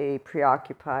 There's a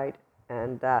preoccupied,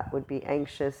 and that would be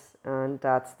anxious, and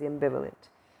that's the ambivalent.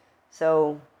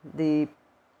 So the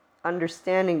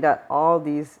understanding that all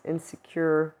these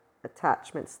insecure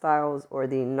attachment styles, or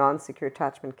the non-secure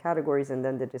attachment categories, and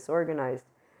then the disorganized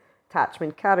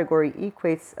attachment category,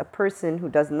 equates a person who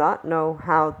does not know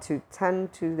how to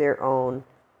tend to their own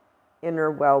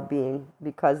inner well-being,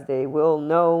 because they will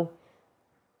know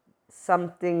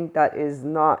something that is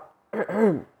not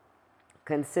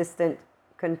consistent,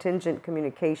 contingent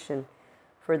communication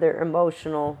for their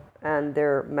emotional and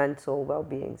their mental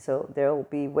well-being. So there will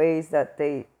be ways that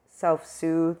they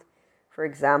self-soothe. For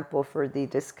example, for the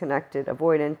disconnected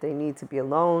avoidant, they need to be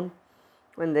alone.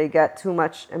 When they get too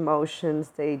much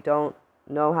emotions, they don't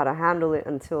know how to handle it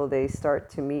until they start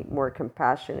to meet more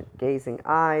compassionate gazing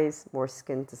eyes, more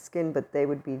skin to skin, but they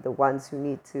would be the ones who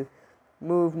need to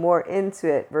move more into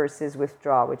it versus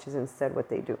withdraw, which is instead what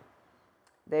they do.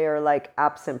 They are like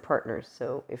absent partners.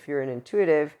 So if you're an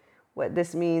intuitive, what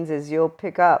this means is you'll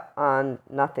pick up on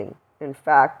nothing. In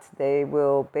fact, they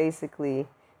will basically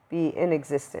be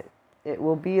inexistent. It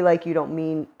will be like you don't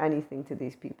mean anything to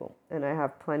these people. And I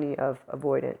have plenty of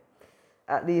avoidant,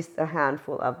 at least a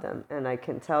handful of them. And I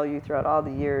can tell you throughout all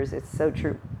the years, it's so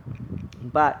true.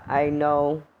 But I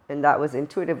know, and that was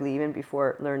intuitively, even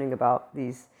before learning about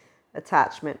these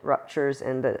attachment ruptures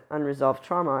and the unresolved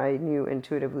trauma, I knew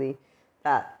intuitively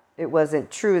that it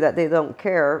wasn't true that they don't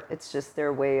care. It's just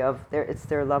their way of, it's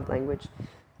their love language.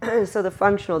 So the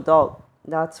functional adult,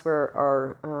 that's where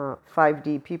our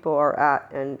 5D people are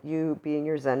at, and you being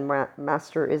your Zen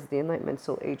master is the Enlightenment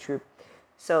Soul Age group.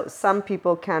 So some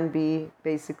people can be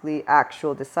basically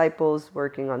actual disciples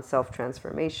working on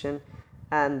self-transformation,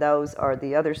 and those are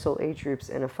the other soul age groups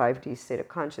in a 5D state of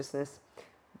consciousness.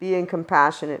 Being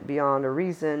compassionate beyond a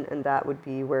reason, and that would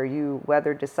be where you,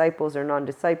 whether disciples or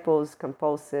non-disciples,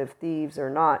 compulsive thieves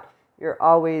or not, you're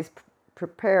always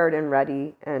prepared and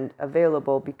ready and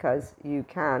available, because you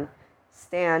can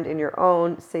stand in your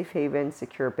own safe haven,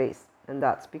 secure base. And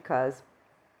that's because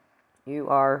you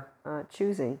are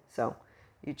choosing. So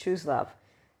you choose love.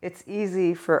 It's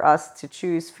easy for us to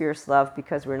choose fierce love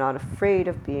because we're not afraid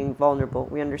of being vulnerable.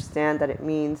 We understand that it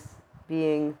means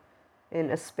being in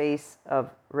a space of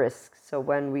risk. So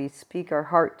when we speak our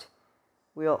heart,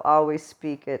 we'll always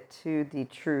speak it to the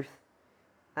truth.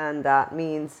 And that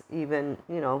means even,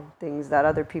 things that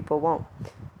other people won't.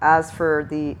 As for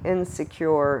the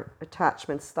insecure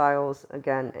attachment styles,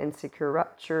 again, insecure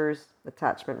ruptures,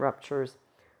 attachment ruptures,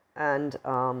 and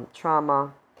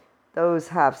trauma, those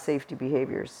have safety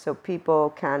behaviors. So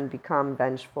people can become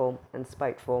vengeful and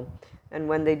spiteful. And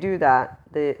when they do that,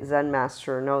 the Zen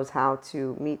master knows how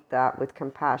to meet that with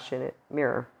compassionate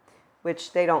mirror,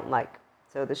 which they don't like.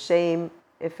 So the shame,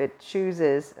 if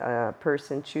a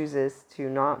person chooses to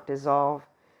not dissolve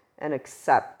and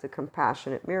accept the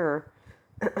compassionate mirror,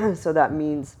 so that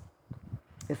means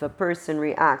if a person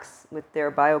reacts with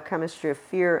their biochemistry of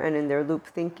fear and in their loop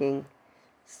thinking,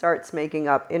 starts making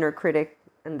up inner critic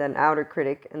and then outer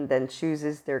critic, and then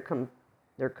chooses their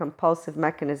compulsive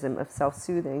mechanism of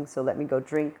self-soothing. So let me go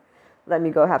drink, let me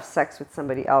go have sex with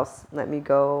somebody else, let me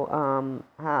go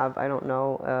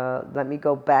let me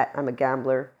go bet, I'm a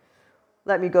gambler,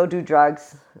 let me go do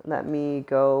drugs, let me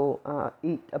go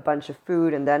eat a bunch of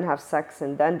food and then have sex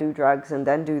and then do drugs and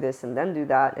then do this and then do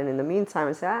that. And in the meantime,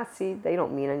 I say, see, they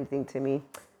don't mean anything to me.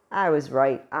 I was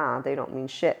right. They don't mean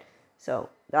shit. So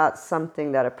that's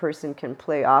something that a person can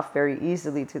play off very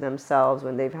easily to themselves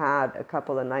when they've had a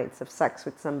couple of nights of sex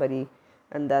with somebody,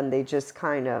 and then they just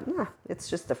kind of, it's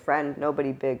just a friend, no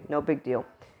big deal.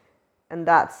 And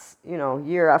that's,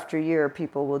 year after year,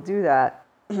 people will do that.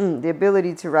 The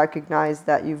ability to recognize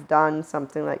that you've done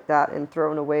something like that and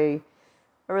thrown away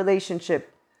a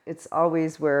relationship, it's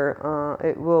always where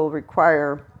it will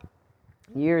require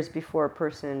years before a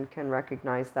person can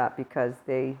recognize that, because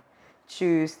they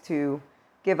choose to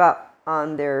give up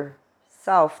on their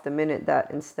self the minute that,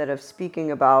 instead of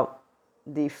speaking about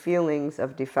the feelings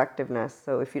of defectiveness.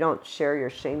 So if you don't share your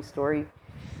shame story,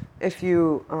 if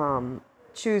you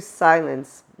choose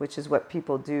silence, which is what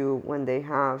people do when they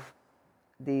have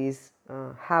these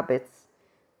habits,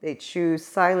 they choose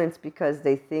silence because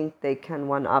they think they can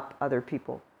one-up other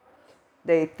people.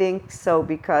 They think so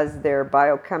because their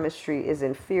biochemistry is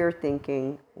in fear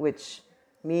thinking, which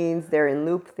means they're in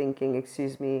loop thinking,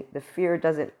 excuse me. The fear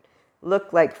doesn't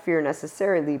look like fear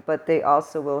necessarily, but they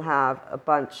also will have a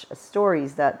bunch of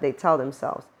stories that they tell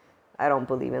themselves. I don't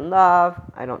believe in love.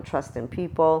 I don't trust in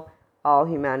people. All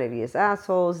humanity is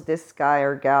assholes. This guy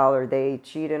or gal or they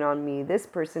cheated on me. This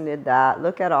person did that.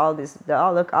 Look at all this.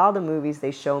 Look, all the movies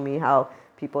they show me how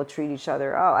people treat each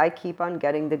other. Oh, I keep on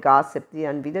getting the gossip, the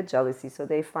envy, the jealousy. So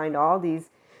they find all these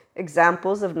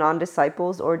examples of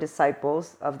non-disciples or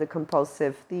disciples of the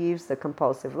compulsive thieves, the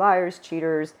compulsive liars,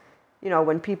 cheaters. You know,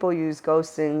 when people use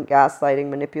ghosting, gaslighting,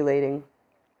 manipulating,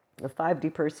 a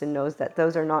 5D person knows that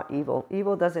those are not evil.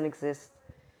 Evil doesn't exist.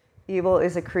 Evil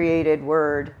is a created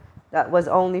word that was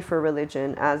only for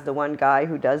religion, as the one guy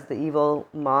who does the evil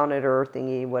monitor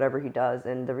thingy, whatever he does.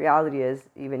 And the reality is,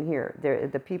 even here,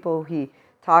 the people he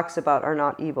talks about are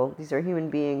not evil. These are human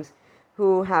beings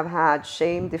who have had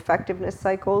shame, defectiveness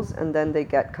cycles, and then they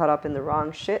get caught up in the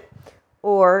wrong shit.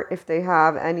 Or if they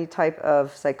have any type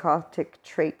of psychotic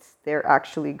traits, they're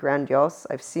actually grandiose.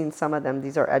 I've seen some of them.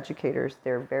 These are educators.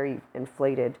 They're very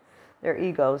inflated, their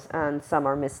egos, and some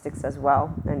are mystics as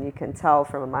well. And you can tell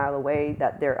from a mile away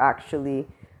that they're actually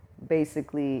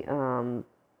basically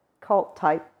cult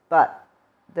type, but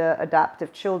the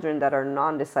adaptive children that are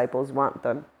non-disciples want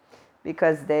them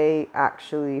because they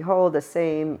actually hold the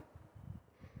same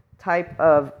type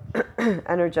of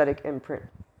energetic imprint.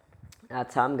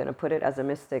 That's how I'm going to put it, as a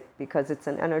mystic, because it's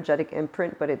an energetic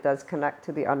imprint, but it does connect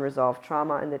to the unresolved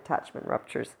trauma and attachment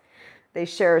ruptures. They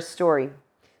share a story.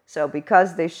 So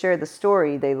because they share the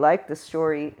story, they like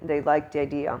the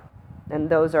idea. And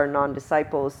those are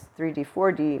non-disciples, 3D,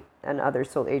 4D, and other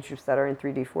soul age groups that are in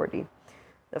 3D, 4D.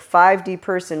 The 5D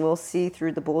person will see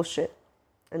through the bullshit.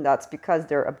 And that's because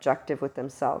they're objective with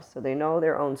themselves. So they know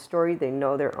their own story, they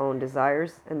know their own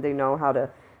desires, and they know how to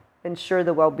ensure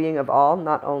the well-being of all,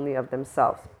 not only of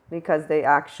themselves, because they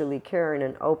actually care in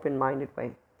an open-minded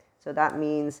way. So that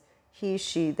means he,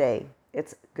 she, they.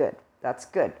 It's good. That's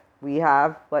good. We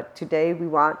have what today we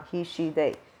want, he, she,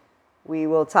 they. We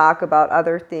will talk about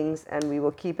other things, and we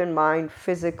will keep in mind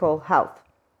physical health.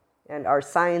 And our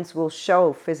science will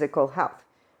show physical health.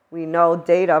 We know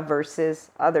data versus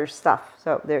other stuff.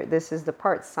 So this is the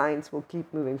part science will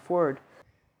keep moving forward.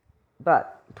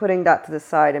 But putting that to the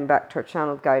side and back to our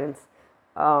channeled guidance,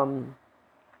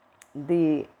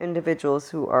 the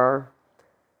individuals who are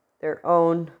their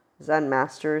own Zen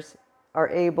masters are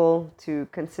able to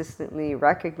consistently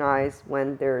recognize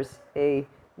when there's a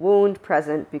wound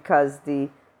present, because the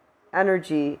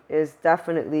energy is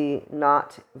definitely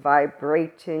not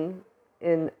vibrating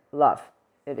in love.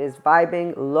 It is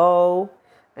vibing low,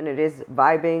 and it is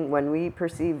vibing when we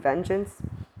perceive vengeance.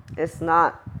 It's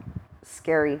not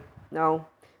scary. No.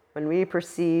 When we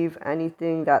perceive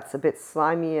anything that's a bit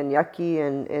slimy and yucky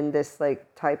and in this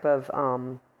like type of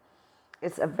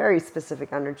it's a very specific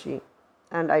energy.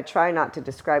 And I try not to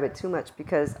describe it too much,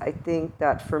 because I think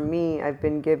that for me, I've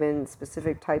been given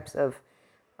specific types of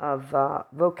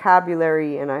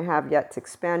vocabulary, and I have yet to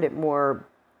expand it more.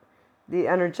 The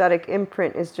energetic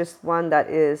imprint is just one that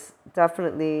is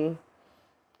definitely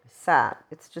sad.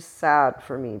 It's just sad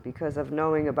for me because of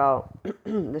knowing about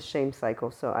the shame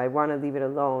cycle. So I want to leave it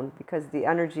alone, because the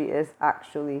energy is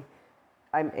actually,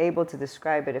 I'm able to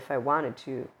describe it if I wanted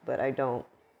to, but I don't,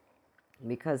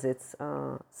 because it's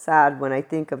sad when I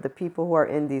think of the people who are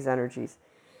in these energies,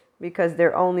 because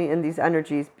they're only in these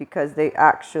energies because they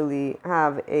actually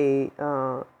have a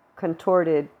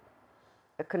contorted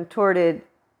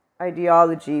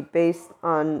ideology based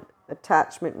on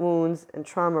attachment wounds and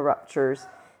trauma ruptures,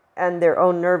 and their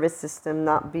own nervous system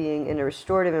not being in a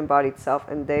restorative embodied self,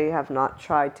 and they have not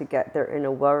tried to get their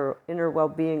inner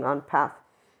well-being on path.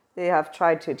 They have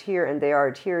tried to adhere, and they are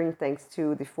adhering thanks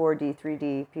to the 4D,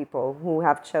 3D people who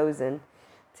have chosen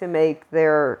to make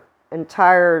their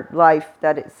entire life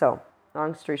that it's so.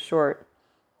 Long story short,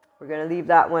 we're going to leave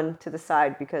that one to the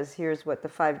side, because here's what the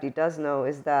 5D does know,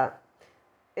 is that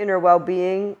inner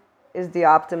well-being is the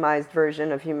optimized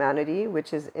version of humanity,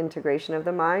 which is integration of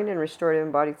the mind and restorative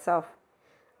embodied self.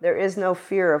 There is no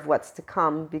fear of what's to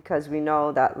come, because we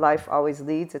know that life always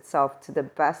leads itself to the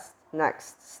best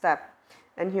next step.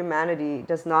 And humanity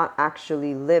does not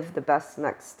actually live the best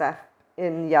next step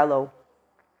in yellow.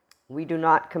 We do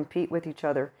not compete with each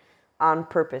other on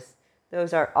purpose.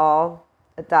 Those are all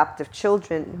adaptive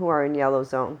children who are in yellow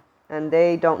zone. And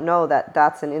they don't know that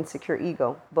that's an insecure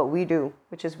ego, but we do,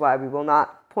 which is why we will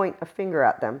not point a finger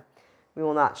at them. We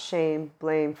will not shame,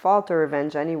 blame, fault, or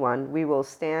revenge anyone. We will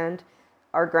stand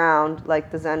our ground like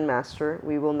the Zen master.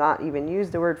 We will not even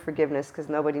use the word forgiveness because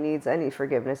nobody needs any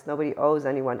forgiveness. Nobody owes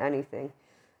anyone anything.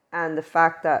 And the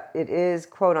fact that it is,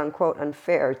 quote unquote,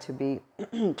 unfair to be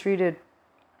treated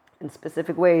in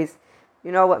specific ways,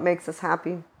 you know what makes us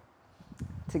happy?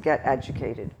 To get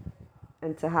educated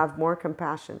and to have more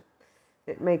compassion.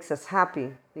 It makes us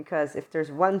happy because if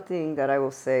there's one thing that I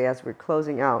will say as we're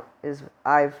closing out is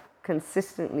I've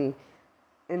consistently,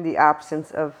 in the absence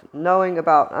of knowing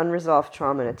about unresolved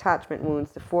trauma and attachment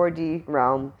wounds, the 4D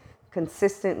realm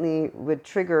consistently would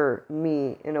trigger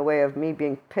me in a way of me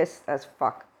being pissed as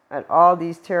fuck at all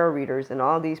these tarot readers and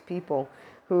all these people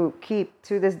who keep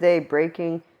to this day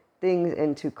breaking things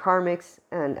into karmics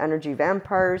and energy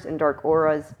vampires and dark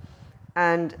auras.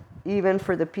 And even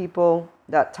for the people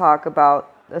that talk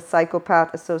about a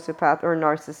psychopath, a sociopath, or a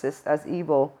narcissist as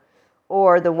evil,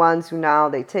 or the ones who now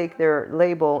they take their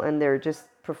label and they're just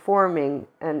performing,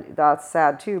 and that's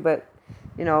sad too, but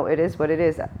you know, it is what it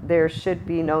is. There should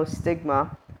be no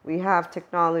stigma. We have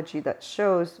technology that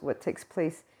shows what takes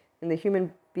place in the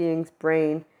human being's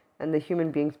brain and the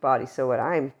human being's body. So what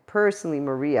I'm personally,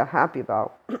 Maria, happy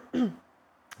about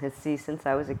is, see, since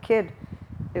I was a kid,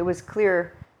 it was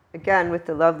clear, again, with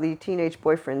the lovely teenage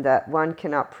boyfriend, that one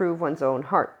cannot prove one's own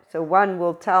heart. So one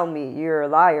will tell me, you're a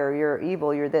liar, you're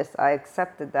evil, you're this. I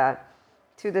accepted that.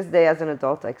 To this day, as an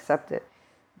adult, I accept it.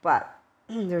 But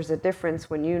there's a difference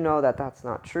when you know that that's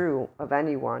not true of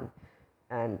anyone.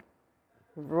 And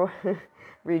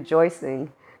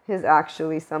rejoicing is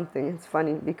actually something. It's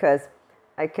funny because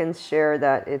I can share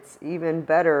that it's even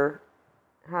better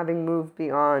having moved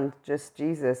beyond just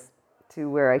Jesus to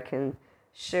where I can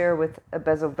share with a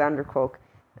Bezel van der Kolk,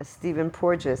 a Stephen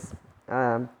Porges,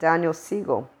 Daniel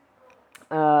Siegel,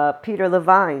 Peter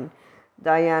Levine,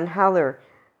 Diane Haller.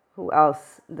 Who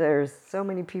else? There's so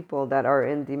many people that are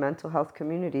in the mental health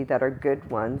community that are good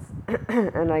ones.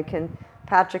 And I can,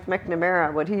 Patrick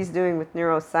McNamara, what he's doing with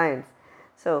neuroscience.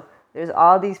 So there's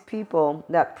all these people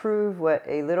that prove what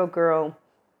a little girl,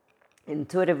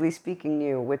 intuitively speaking,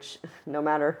 knew, which no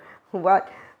matter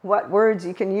what words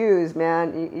you can use,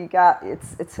 man, you got,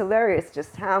 it's hilarious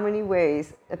just how many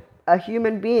ways a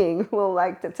human being will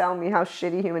like to tell me how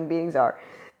shitty human beings are.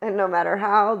 And no matter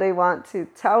how they want to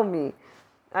tell me,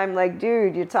 I'm like,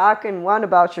 dude, you're talking one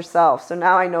about yourself. So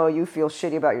now I know you feel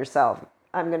shitty about yourself.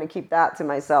 I'm going to keep that to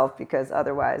myself because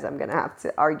otherwise I'm going to have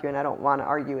to argue, and I don't want to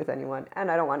argue with anyone. And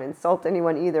I don't want to insult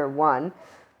anyone either, one.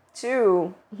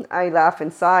 Two, I laugh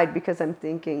inside because I'm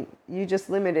thinking, you just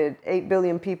limited 8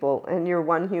 billion people and you're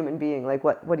one human being. Like,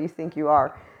 what do you think you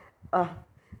are?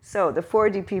 So the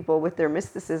 4D people with their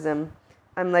mysticism,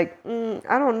 I'm like,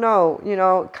 I don't know. You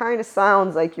know, kind of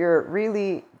sounds like you're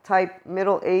really type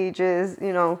Middle Ages,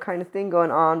 you know, kind of thing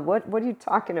going on. What are you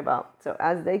talking about? So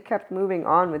as they kept moving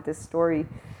on with this story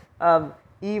of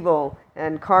evil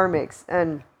and karmics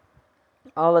and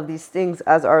all of these things,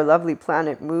 as our lovely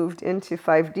planet moved into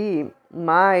 5D,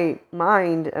 my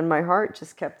mind and my heart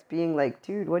just kept being like,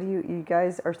 dude, what do you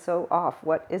guys are so off.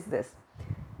 What is this?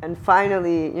 And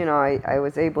finally, you know, I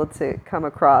was able to come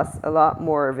across a lot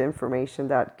more of information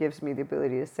that gives me the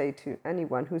ability to say to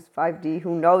anyone who's 5D,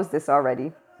 who knows this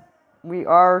already, we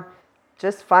are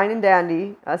just fine and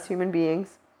dandy as human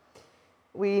beings.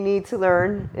 We need to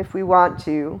learn, if we want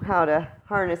to, how to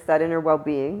harness that inner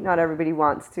well-being. Not everybody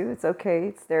wants to. It's okay.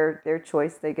 It's their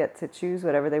choice. They get to choose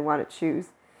whatever they want to choose.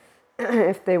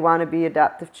 If they want to be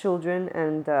adaptive children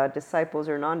and disciples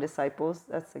or non-disciples,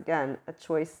 that's, again, a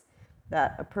choice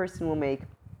that a person will make.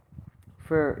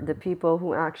 For the people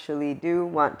who actually do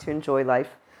want to enjoy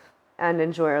life and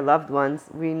enjoy our loved ones,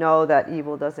 we know that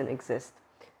evil doesn't exist.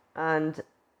 And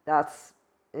that's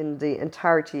in the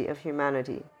entirety of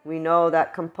humanity. We know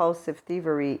that compulsive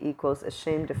thievery equals a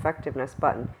shame defectiveness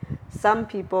button. Some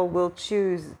people will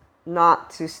choose not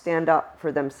to stand up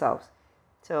for themselves.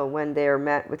 So when they are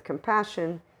met with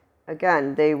compassion,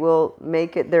 again, they will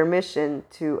make it their mission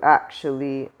to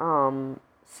actually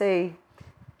say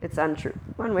it's untrue,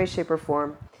 one way, shape, or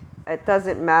form. It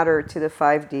doesn't matter to the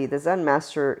 5D. The Zen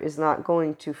master is not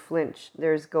going to flinch.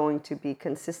 There's going to be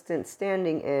consistent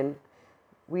standing in.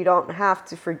 We don't have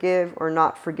to forgive or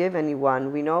not forgive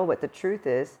anyone. We know what the truth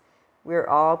is. We're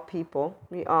all people.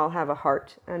 We all have a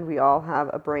heart, and we all have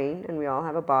a brain, and we all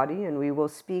have a body, and we will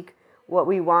speak what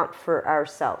we want for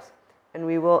ourselves, and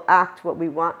we will act what we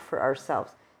want for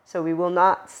ourselves. So we will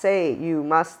not say you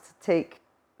must take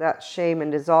that shame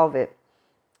and dissolve it,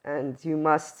 and you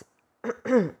must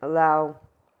allow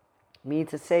me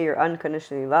to say you're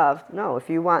unconditionally loved. No, if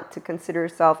you want to consider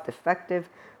yourself defective,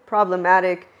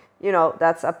 problematic,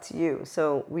 that's up to you.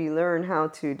 So we learn how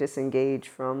to disengage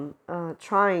from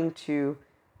trying to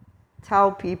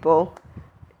tell people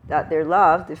that they're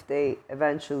loved if they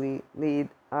eventually lead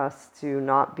us to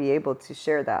not be able to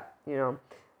share that.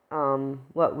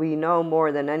 What we know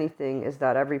more than anything is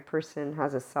that every person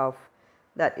has a self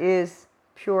that is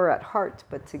pure at heart,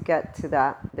 but to get to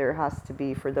that, there has to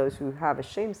be, for those who have a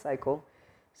shame cycle,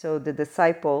 so the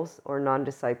disciples or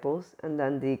non-disciples, and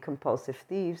then the compulsive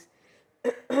thieves,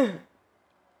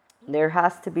 there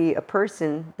has to be a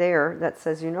person there that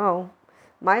says,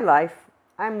 my life,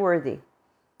 I'm worthy.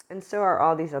 And so are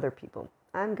all these other people.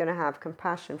 I'm going to have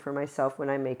compassion for myself when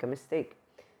I make a mistake.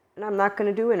 And I'm not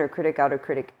going to do inner critic, outer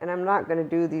critic. And I'm not going to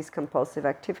do these compulsive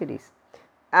activities.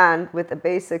 And with the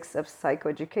basics of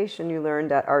psychoeducation, you learn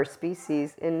that our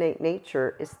species' innate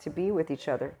nature is to be with each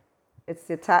other. It's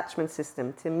the attachment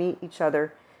system, to meet each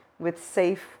other with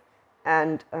safe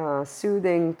and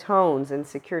soothing tones and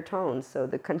secure tones. So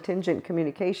the contingent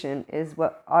communication is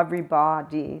what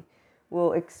everybody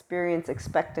will experience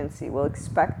expectancy, will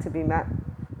expect to be met.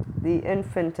 The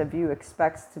infant of you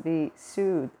expects to be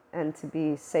soothed and to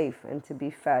be safe and to be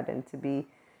fed and to be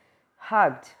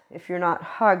hugged. If you're not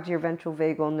hugged, your ventral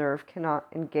vagal nerve cannot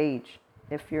engage.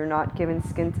 If you're not given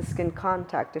skin to skin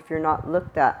contact, if you're not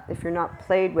looked at, if you're not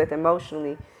played with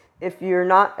emotionally, if you're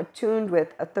not attuned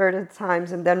with a third of the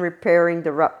times and then repairing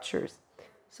the ruptures.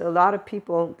 So a lot of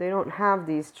people, they don't have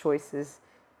these choices,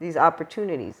 these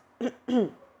opportunities.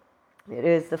 It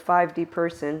is the 5D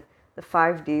person, the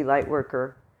 5D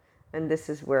lightworker. And this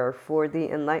is where, for the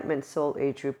enlightenment soul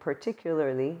age group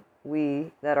particularly,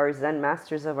 we that are Zen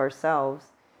masters of ourselves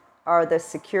are the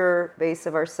secure base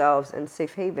of ourselves and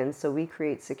safe havens, so we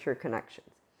create secure connections.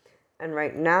 And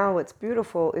right now what's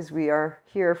beautiful is we are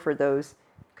here for those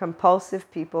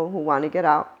compulsive people who want to get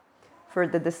out, for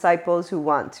the disciples who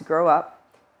want to grow up.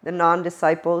 The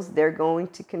non-disciples, they're going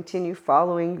to continue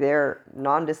following their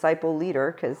non-disciple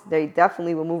leader, because they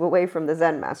definitely will move away from the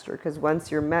Zen master, because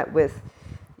once you're met with,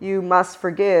 you must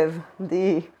forgive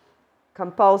the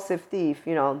compulsive thief,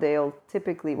 they'll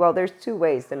typically, there's two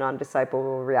ways the non-disciple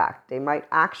will react. They might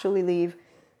actually leave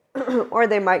or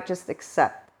they might just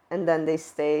accept, and then they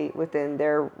stay within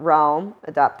their realm,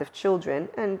 adoptive children,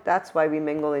 and that's why we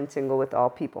mingle and tingle with all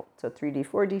people. So 3D,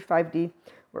 4D, 5D,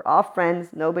 we're all friends,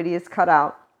 nobody is cut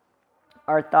out.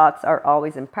 Our thoughts are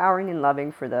always empowering and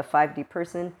loving for the 5D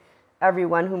person.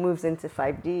 Everyone who moves into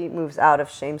 5D moves out of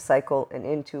shame cycle and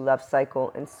into love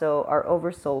cycle. And so our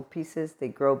oversoul pieces, they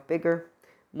grow bigger,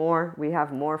 more. We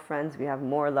have more friends. We have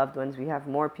more loved ones. We have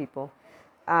more people.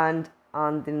 And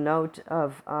on the note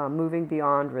of moving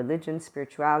beyond religion,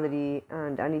 spirituality,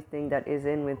 and anything that is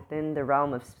within the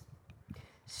realm of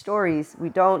stories, we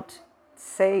don't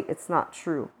say it's not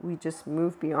true. We just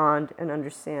move beyond and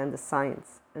understand the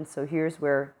science. And so here's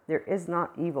where there is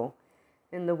not evil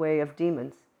in the way of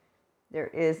demons. There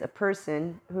is a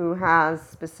person who has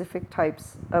specific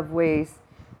types of ways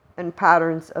and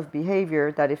patterns of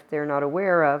behavior that if they're not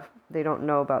aware of, they don't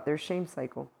know about their shame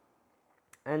cycle.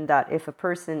 And that if a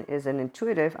person is an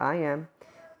intuitive, I am,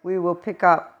 we will pick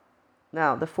up.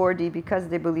 Now, the 4D, because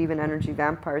they believe in energy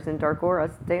vampires and dark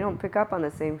auras, they don't pick up on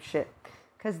the same shit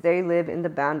because they live in the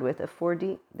bandwidth of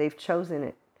 4D. They've chosen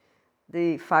it.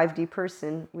 The 5D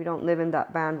person, we don't live in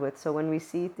that bandwidth. So when we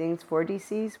see things 4D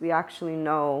sees, we actually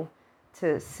know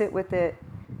to sit with it,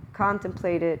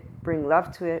 contemplate it, bring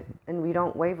love to it, and we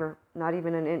don't waver, not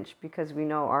even an inch, because we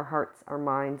know our hearts, our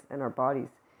minds, and our bodies.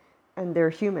 And they're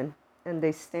human, and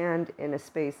they stand in a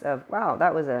space of, wow,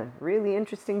 that was a really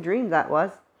interesting dream that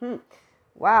was.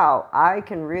 Wow, I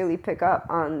can really pick up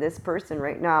on this person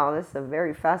right now. This is a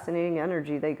very fascinating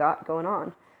energy they got going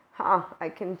on. I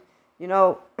can,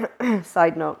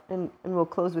 side note, and we'll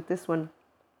close with this one.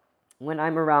 When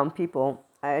I'm around people,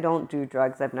 I don't do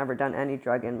drugs. I've never done any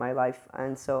drug in my life.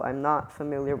 And so I'm not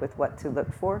familiar with what to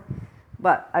look for.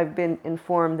 But I've been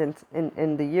informed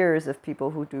in the years of people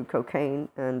who do cocaine.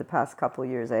 And the past couple of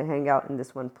years, I hang out in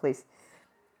this one place.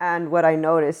 And what I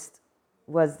noticed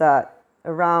was that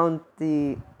around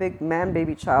the big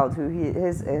man-baby child,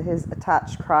 his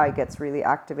attached cry gets really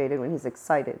activated when he's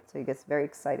excited. So he gets very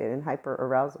excited and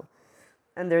hyper-arousal.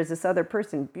 And there's this other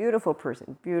person,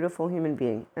 beautiful human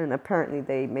being. And apparently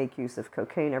they make use of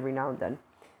cocaine every now and then.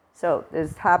 So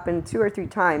this happened 2 or 3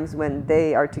 times when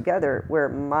they are together where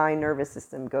my nervous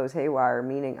system goes haywire,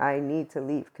 meaning I need to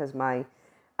leave because my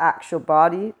actual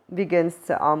body begins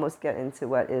to almost get into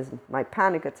what is my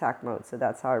panic attack mode. So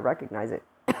that's how I recognize it.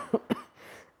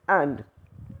 And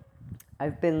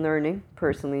I've been learning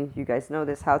personally, you guys know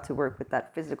this, how to work with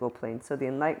that physical plane. So the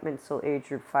enlightenment soul age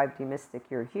group 5D mystic,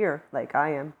 you're here like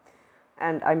I am.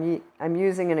 And I'm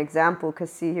using an example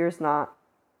because see, here's not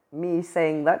me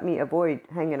saying, let me avoid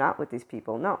hanging out with these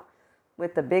people. No.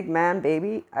 With the big man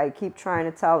baby, I keep trying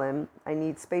to tell him, I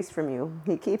need space from you.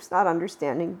 He keeps not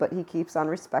understanding, but he keeps on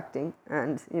respecting.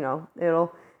 And,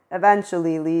 it'll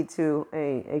eventually lead to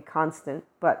a constant.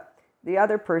 But the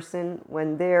other person,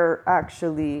 when they're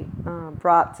actually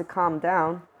brought to calm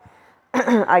down,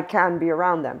 I can be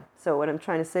around them. So what I'm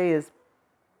trying to say is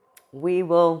we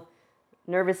will,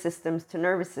 nervous systems to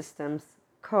nervous systems,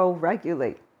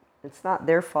 co-regulate. It's not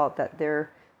their fault that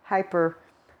they're hyper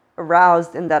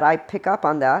aroused and that I pick up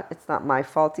on that. It's not my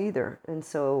fault either. And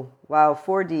so while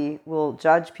 4D will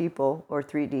judge people, or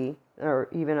 3D, or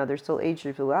even other soul age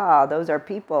groups, those are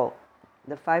people.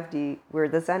 The 5D, we're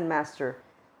the Zen master.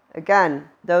 Again,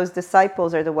 those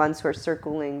disciples are the ones who are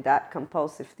circling that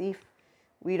compulsive thief.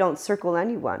 We don't circle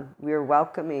anyone. We're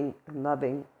welcoming and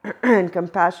loving and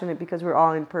compassionate because we're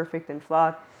all imperfect and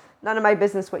flawed. None of my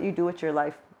business what you do with your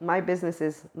life. My business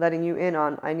is letting you in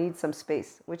on, I need some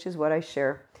space, which is what I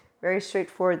share. Very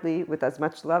straightforwardly, with as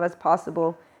much love as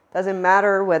possible. Doesn't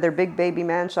matter whether big baby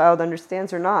man child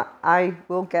understands or not. I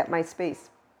will get my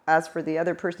space. As for the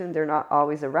other person, they're not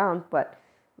always around. But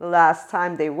the last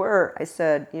time they were, I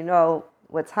said,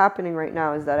 what's happening right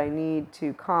now is that I need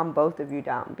to calm both of you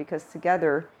down. Because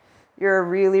together, you're a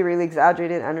really, really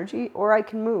exaggerated energy. Or I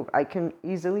can move. I can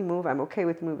easily move. I'm okay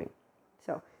with moving.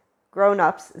 So,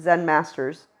 grown-ups, Zen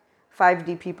masters,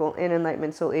 5D people in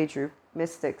enlightenment soul age group,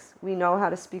 mystics, we know how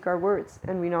to speak our words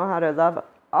and we know how to love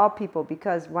all people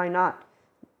because why not?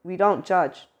 We don't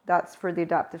judge. That's for the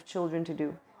adaptive children to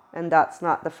do. And that's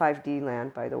not the 5D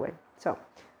land, by the way. So,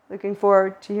 looking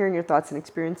forward to hearing your thoughts and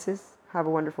experiences. Have a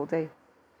wonderful day.